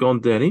 are gone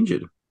down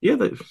injured. Yeah,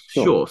 they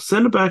Sure. sure.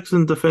 Centre backs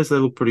and defence they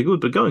look pretty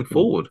good, but going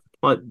forward,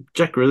 like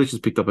Jack Grealish has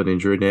picked up an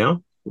injury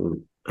now,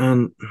 Mm.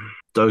 and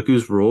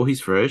Doku's raw. He's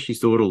fresh. He's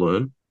still got to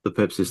learn the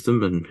Pep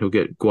system, and he'll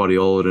get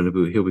Guardiola, and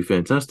he'll be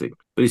fantastic.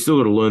 But he's still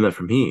got to learn that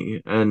from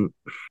here. And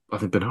I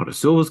think Bernardo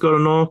Silva's got a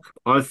knock.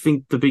 I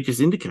think the biggest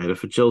indicator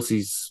for Chelsea,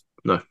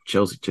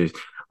 geez.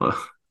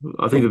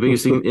 I think the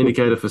biggest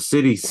indicator for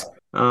City's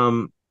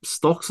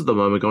stocks at the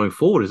moment going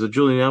forward is that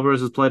Julian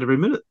Alvarez has played every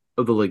minute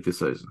of the league this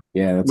season,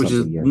 Yeah, that's which is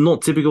something. Yeah,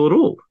 not typical at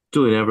all.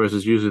 Julian Alvarez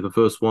is usually the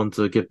first one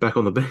to get back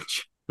on the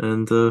bench.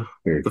 And very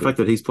the true. fact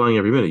that he's playing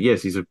every minute,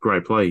 yes, he's a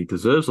great player. He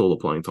deserves all the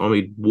playing time.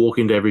 He'd walk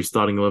into every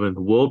starting 11 in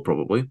the world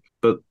probably.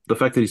 But the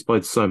fact that he's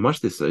played so much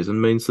this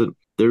season means that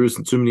there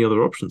isn't too many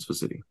other options for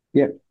City.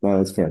 Yeah, no,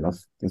 that's fair enough.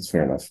 That's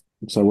fair enough.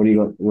 So, what do you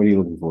got? What are you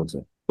looking forward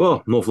to?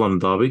 Well, North London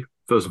Derby,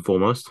 first and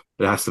foremost.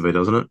 It has to be,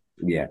 doesn't it?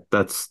 Yeah,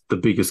 That's the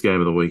biggest game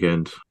of the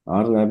weekend.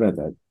 I don't know about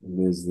that.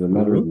 There's the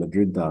matter of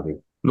Madrid derby.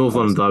 North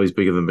London That's Derby's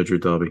bigger than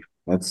Madrid Derby.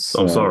 that's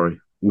I'm sorry.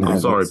 no, I'm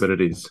sorry, that's but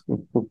it is.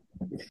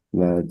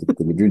 no,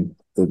 the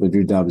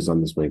Madrid derby's on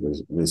this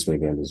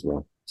weekend as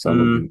well. So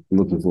I'm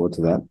looking forward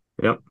to that.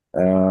 Yep.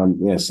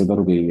 Yeah, so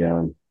that'll be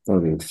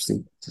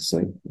interesting to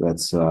see.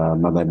 That's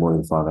Monday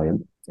morning, 5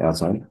 a.m.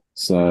 outside.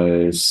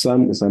 So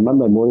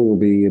Monday morning will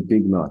be a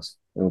big night,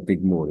 or a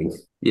big morning.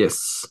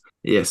 Yes.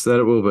 Yes, that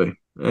it will be.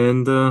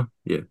 And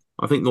yeah,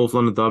 I think North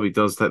London Derby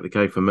does take the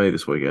cake for me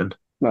this weekend.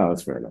 No,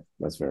 that's fair enough.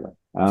 That's fair enough.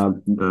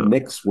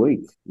 Next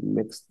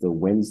the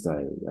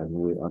Wednesday,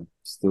 and I'm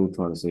still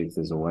trying to see if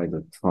there's a way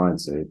to try and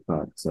see it,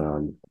 but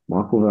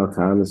Michael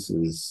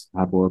Valkanis'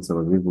 Hapoel Tel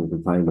Aviv will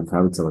be playing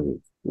Maccabi Tel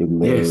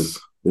Aviv Yes.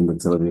 in the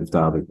Tel Aviv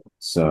derby.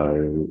 So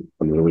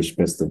I'm going to wish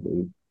best of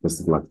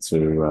luck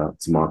to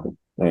Michael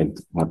and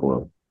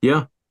Hapoel.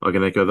 Yeah, I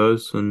can echo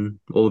those, and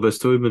all the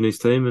best to him and his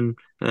team, and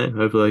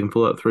hopefully they can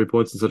pull out 3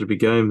 points in such a big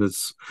game.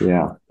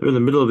 Yeah, They're in the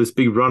middle of this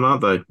big run,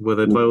 aren't they? Where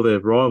they play all their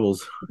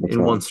rivals that's in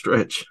right. one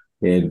stretch.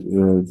 Yeah,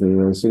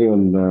 they're sitting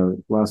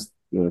on last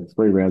 3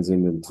 rounds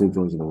in and 2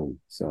 draws in a win.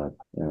 So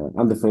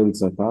undefeated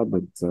so far,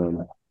 but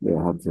yeah,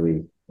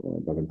 hopefully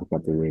they can pick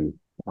up the win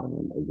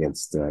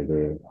against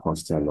their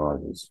crosstown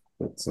rivals.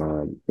 But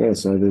yeah,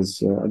 so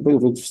there's a bit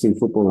of interesting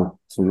football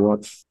to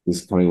watch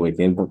this coming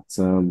weekend. But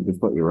we've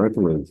got Europa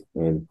League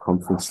and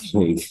Conference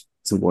League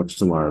to watch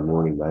tomorrow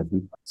morning,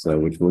 Nathan. So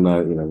which we'll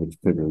know, which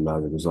people will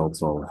know the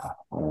results of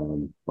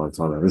by the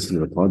time they listen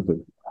to the pod.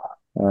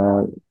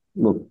 But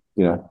look,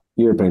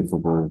 European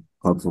football,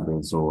 club football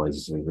is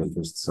always of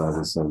interest. So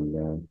there's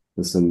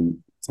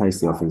some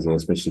tasty offers there,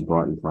 especially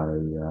Brighton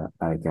playing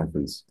AEK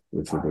Athens,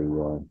 which will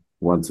be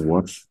one to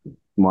watch.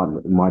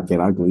 Might get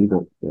ugly,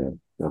 but yeah,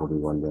 that'll be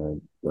one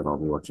that I'll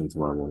be watching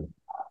tomorrow morning.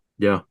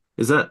 Yeah.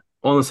 Is that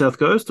on the south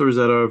coast or is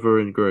that over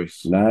in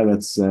Greece? No,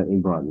 that's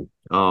in Brighton.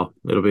 Oh,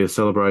 it'll be a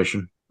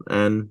celebration.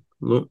 And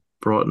look,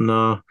 Brighton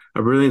are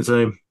a brilliant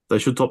team. They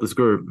should top this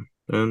group.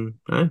 And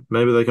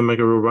maybe they can make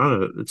a real run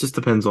at it. It just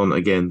depends on,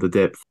 again, the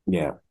depth.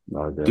 Yeah,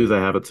 I agree. Do they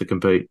have it to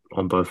compete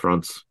on both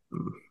fronts?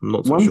 I'm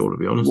not so sure, to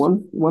be honest.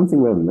 One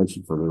thing we haven't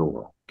mentioned for a little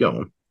while. Go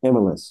on.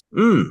 MLS.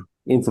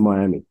 Inter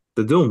Miami.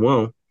 They're doing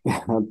well.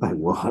 Aren't they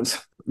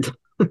what?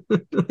 They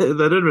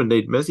don't even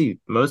need Messi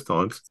most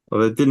times.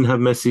 Well, they didn't have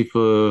Messi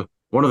for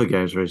one of the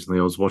games recently.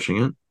 I was watching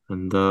it,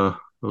 and it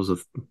was a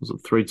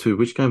 3-2.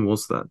 Which game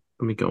was that?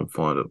 Let me go and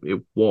find it.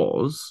 It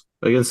was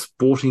against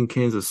Sporting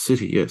Kansas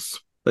City. Yes,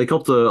 They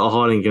copped a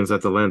hiding against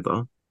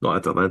Atalanta. Not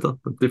Atalanta,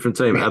 a different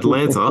team.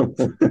 Atlanta.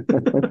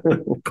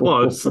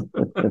 Close.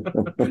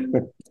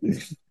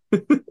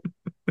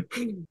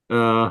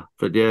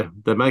 But yeah,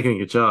 they're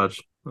making a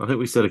charge. I think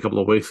we said a couple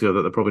of weeks ago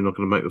that they're probably not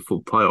going to make the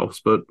full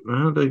playoffs, but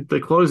they're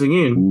closing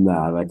in.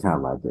 No, they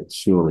can't make it.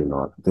 Surely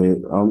not.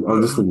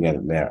 I'm just looking at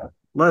it now.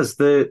 Les,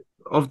 they're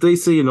of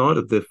DC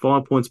United. They're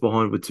 5 points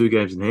behind with 2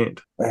 games in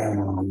hand. They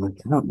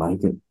can't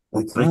make it.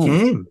 They They can't.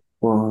 can.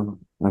 Well,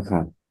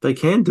 okay. They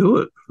can do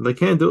it. They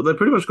can do it. They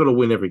pretty much got to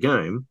win every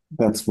game.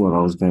 That's what I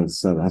was going to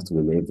say. They have to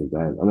win every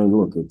game. I mean,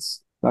 look,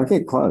 they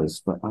get close,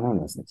 but I don't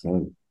know if they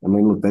can. I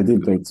mean, look, they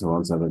did beat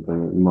Toronto, but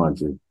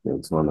mind you,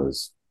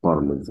 Toronto's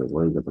bottom of the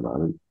league at the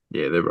moment.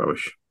 Yeah, they're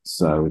rubbish.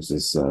 So, which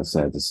is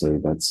sad to see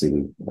that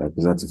city,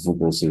 because that's a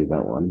football city,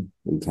 that one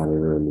in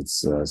Canada, and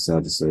it's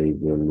sad to see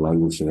them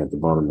languishing at the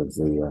bottom of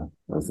the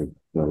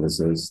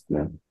list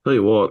now. Tell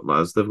you what,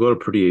 lads, they've got a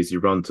pretty easy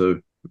run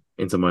too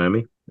into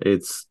Miami.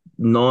 It's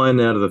 9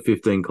 out of the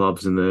 15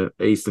 clubs in the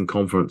Eastern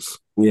Conference.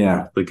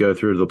 Yeah, that go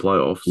through to the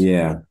playoffs.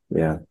 Yeah.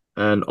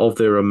 And of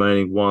their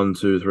remaining 1,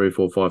 2, 3,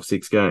 4, 5,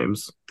 6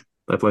 games,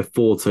 they play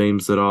 4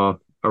 teams that are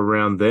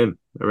around their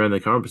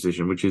current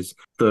position, which is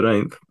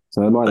 13th.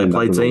 So they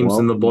play teams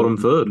in the bottom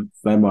third.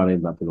 They might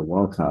end up in a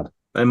wild card.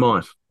 They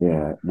might.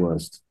 Yeah, at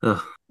worst.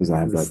 Because they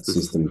have that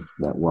system,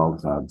 that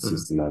wild card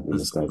system over in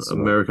the States.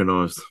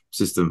 Americanized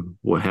system,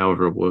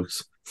 however it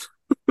works.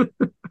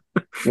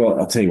 Well,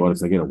 I'll tell you what, if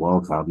they get a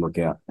wild card, look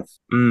out.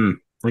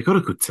 They got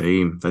a good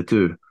team. They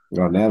do.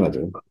 Right now they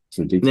do. It's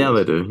ridiculous. Now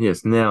they do.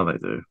 Yes, now they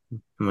do.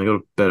 And they got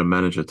a better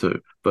manager too.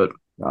 But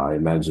your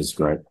manager's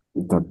great.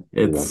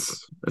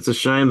 It's a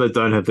shame they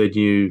don't have their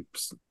new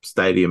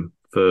stadium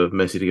for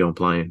Messi to go and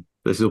play in.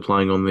 They're still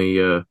playing on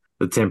the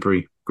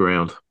temporary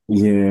ground.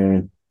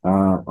 Yeah.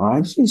 I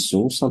actually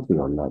saw something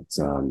on that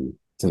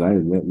today,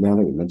 now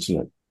that you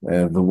mention it.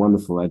 The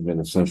wonderful advent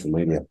of social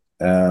media.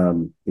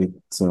 I'll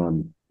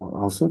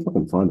see if I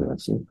can find it,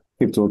 actually.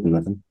 Keep talking,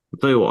 Nathan. I'll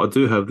tell you what, I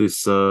do have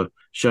this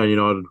Shane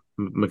United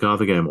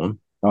MacArthur game on.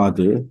 Oh,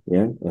 do you?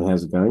 Yeah. And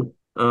how's it going?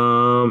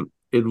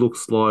 It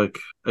looks like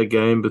a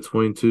game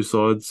between two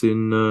sides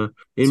in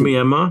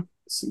Myanmar.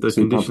 The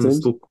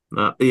conditions look...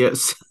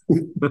 yes.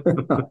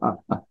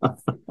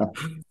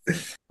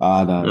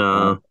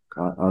 No.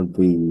 I'd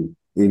be...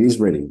 It is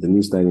ready. The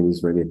new stadium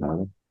is ready,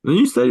 Harvey. The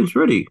new stadium's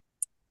ready?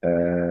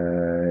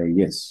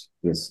 Yes.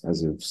 Yes,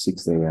 as of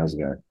 16 hours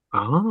ago.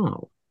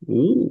 Oh.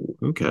 Ooh,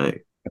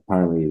 okay.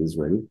 Apparently it is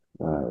ready.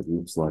 It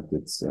looks like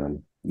it's...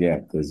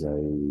 there's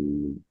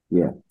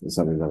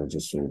something that I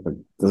just saw, but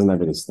it doesn't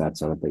have any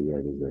stats on it, but yeah,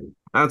 it is ready.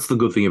 That's the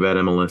good thing about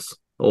MLS.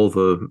 All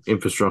the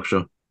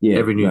infrastructure. Yeah,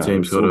 every new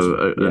team's got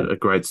a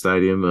great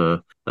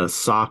stadium, a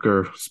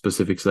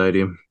soccer-specific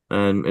stadium,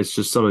 and it's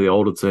just some of the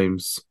older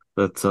teams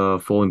that are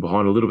falling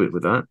behind a little bit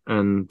with that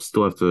and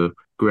still have to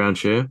ground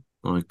share,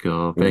 like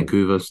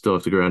Vancouver still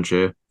have to ground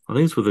share. I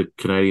think it's with the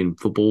Canadian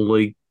Football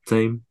League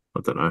team.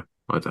 I don't know.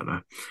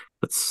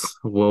 That's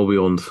well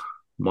beyond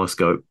my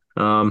scope.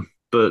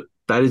 But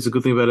that is a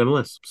good thing about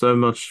MLS. So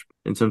much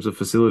in terms of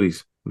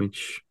facilities,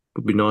 which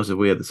would be nice if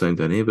we had the same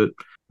down here, but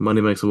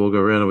money makes the world go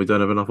around and we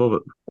don't have enough of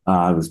it.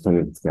 There's plenty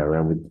of it to go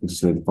around. We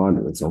just need to find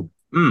it, that's all.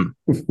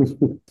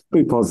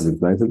 Be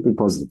positive, Nathan. Be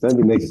positive. Don't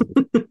be negative.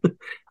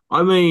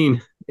 I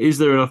mean, is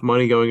there enough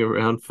money going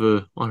around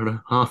for, I don't know,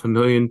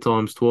 500,000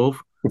 times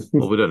 12?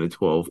 Well, we don't need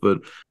 12, but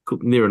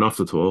near enough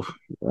to 12.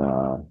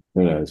 Who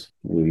knows?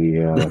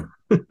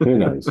 Who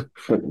knows?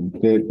 But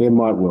there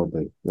might well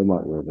be. There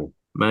might well be.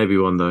 Maybe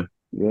one day.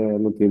 Yeah,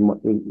 look, it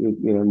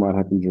might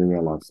happen during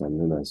our lifetime.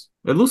 Who knows?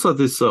 It looks like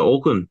this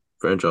Auckland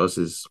franchise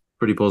is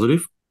pretty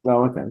positive.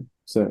 Oh, okay.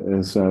 So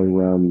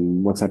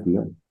what's happened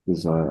there?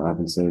 Because I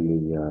haven't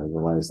seen the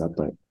latest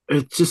update.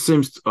 It just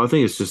seems, I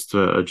think it's just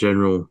a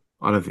general,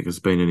 I don't think there's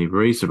been any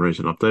recent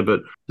update,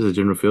 but there's a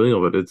general feeling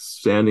of it.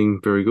 It's sounding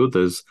very good.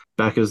 There's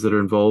backers that are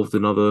involved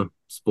in other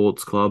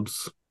sports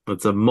clubs.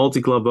 It's a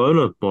multi-club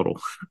owner model.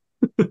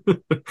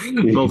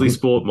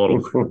 Multi-sport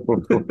model.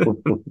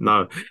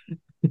 No.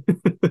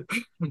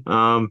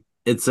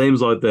 It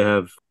seems like they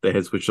have their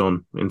head switched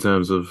on in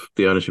terms of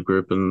the ownership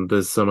group, and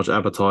there's so much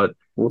appetite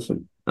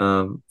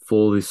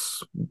for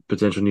this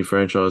potential new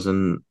franchise,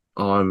 and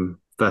I'm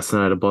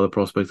fascinated by the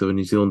prospect of a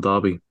New Zealand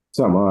derby.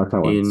 So I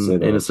can't wait to see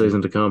that in a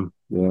season to come.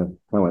 Yeah,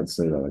 can't wait to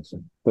see that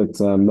actually. But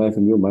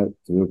Nathan, your mate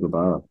Camille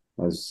Grabara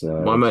has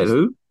my mate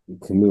who?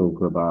 Camille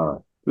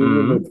Grabara.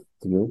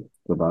 Camille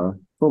Grabara,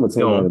 former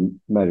teammate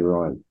Matty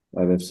Ryan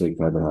at FC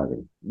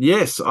Copenhagen.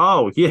 Yes.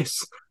 Oh,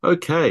 yes.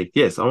 Okay.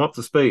 Yes, I'm up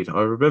to speed.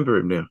 I remember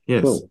him now.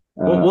 Yes. Cool.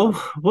 Well,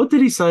 what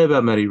did he say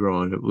about Matty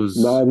Ryan? It was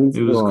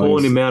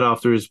calling him out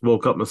after his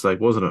World Cup mistake,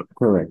 wasn't it?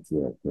 Correct.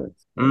 Yeah.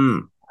 Correct.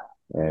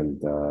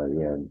 And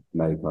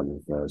Matty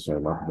kind of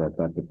showed up about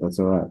that, but that's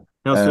all right.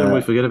 How soon do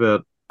we forget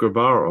about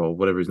Grabara or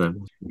whatever his name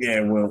was?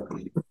 Yeah, well,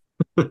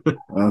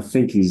 I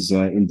think he's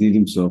endeared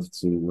himself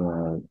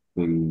to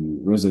the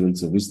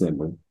residents of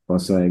Istanbul by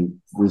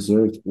saying,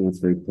 reserved all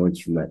 3 points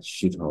from that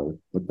shithole,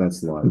 but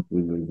that's life.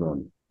 We move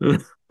on.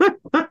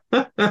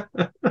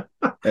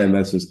 And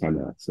that's just come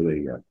out. So there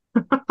you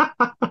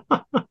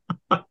go.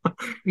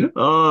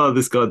 Oh,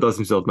 this guy does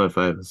himself no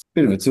favors.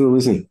 Bit of a tool,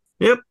 isn't he?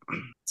 Yep.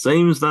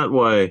 Seems that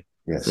way.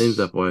 Yes. Seems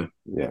that way.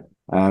 Yeah.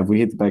 Have we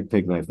hit the back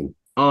peg, Nathan?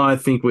 I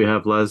think we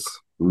have, Laz.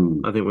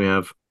 Mm. I think we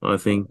have. I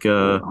think,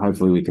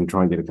 hopefully we can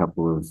try and get a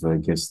couple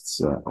of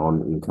guests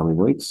on in the coming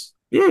weeks.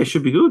 yeah, it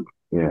should be good.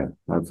 Yeah,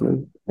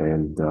 hopefully.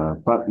 And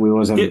but we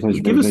always have the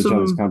pleasure give of us each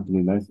other's some- company,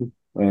 Nathan,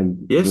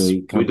 and Yes, the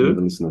we company do. of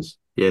the listeners.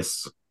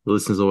 Yes, the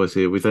listeners always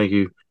here. We thank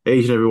you,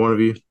 each and every one of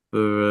you,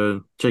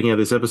 for checking out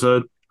this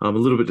episode. I'm a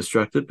little bit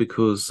distracted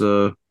because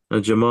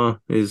Jamar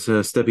is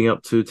stepping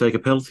up to take a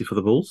penalty for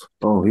the Bulls.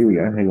 Oh, here we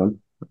go. Hang on.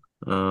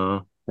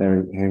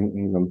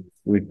 Hang on.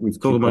 We've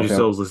Talk among kicked off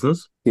yourselves,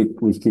 listeners.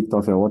 we've kicked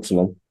off our watch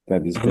along.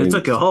 That is And it's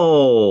a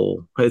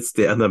goal. It's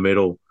down the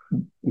middle.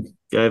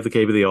 Gave the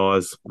keeper the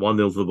eyes. 1-0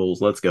 to the Bulls.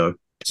 Let's go.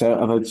 So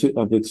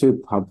are there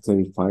two pub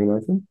teams playing,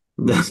 Nathan?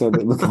 So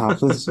that look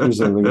after this. Who's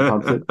the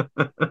pub team?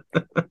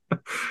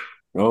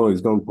 Oh,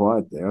 he's gone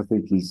quiet there. I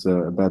think he's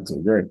about to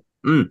agree.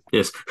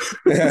 Yes.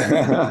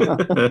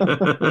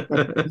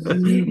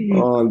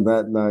 On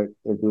that note,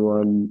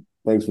 everyone,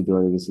 thanks for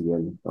joining us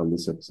again on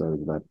this episode of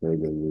the Back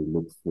Peg, and we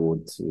look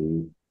forward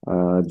to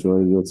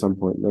joining you at some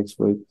point next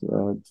week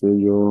during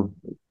your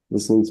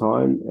listening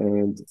time.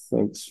 And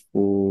thanks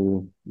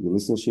for your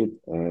listenership,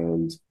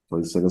 and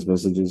please send us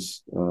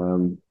messages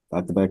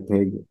at the Back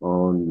Peg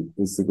on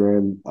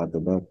Instagram, at the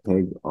Back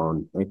Peg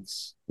on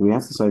X. Do we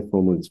have to say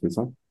formerly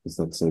Twitter? Because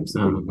that seems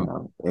to be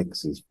how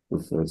X is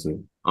referred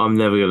to. I'm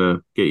never going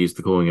to get used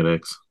to calling it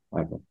X.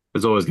 Okay.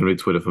 It's always going to be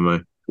Twitter for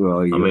me.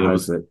 Well, you mean,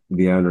 hope that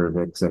the owner of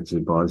X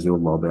actually buys your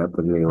mob out,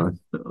 but anyway.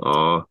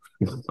 Oh,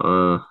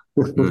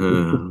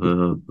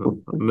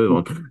 move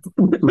on.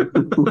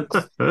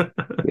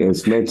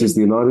 Yes, Manchester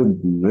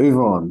United, move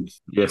on.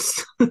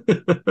 Yes.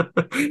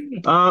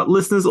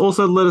 Listeners,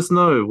 also let us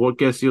know what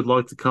guests you'd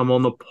like to come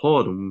on the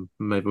pod, and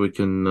maybe we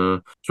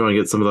can try and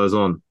get some of those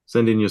on.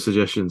 Send in your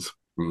suggestions.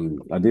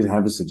 I did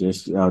have a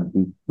suggestion.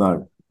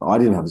 No, I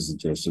didn't have a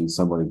suggestion.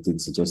 Somebody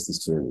did suggest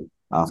this to me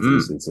after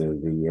listening to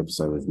the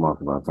episode with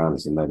Michael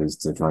Marconis, and that is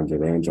to try and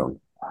get Ange on.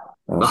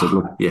 I said,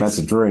 look, yes. That's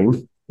a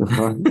dream.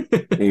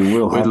 It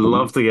will happen. We'd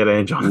love to get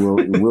Ange on.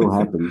 It will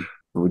happen.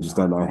 We just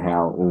don't know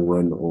how or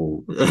when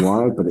or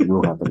why, but it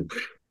will happen.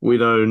 We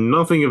know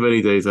nothing of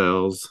any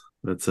details.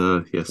 But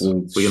yes,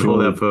 we can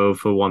hold out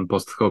for one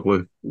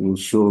Postecoglou. We'll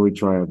surely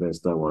try our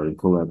best. Don't worry.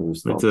 Pull out the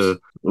stops. To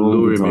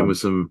lure him in with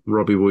some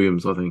Robbie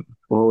Williams, I think.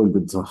 All in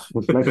good time.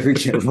 Maybe we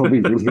get Robbie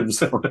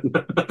Williams on.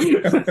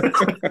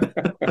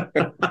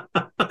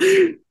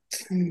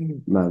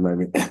 No,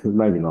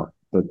 maybe not.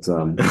 But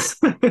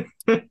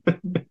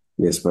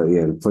yes, but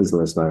yeah, please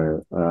let us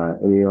know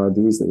any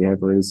ideas that you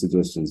have or any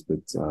suggestions. But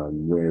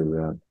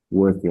we're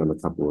working on a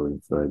couple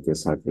of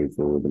guests, hopefully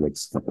for the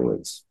next couple of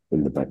weeks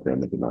in the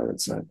background at the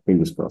moment. So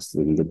fingers crossed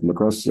we can get them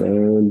across,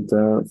 and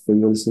for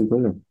your listening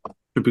pleasure.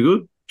 Should be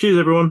good. Cheers,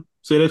 everyone.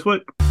 See you next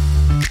week.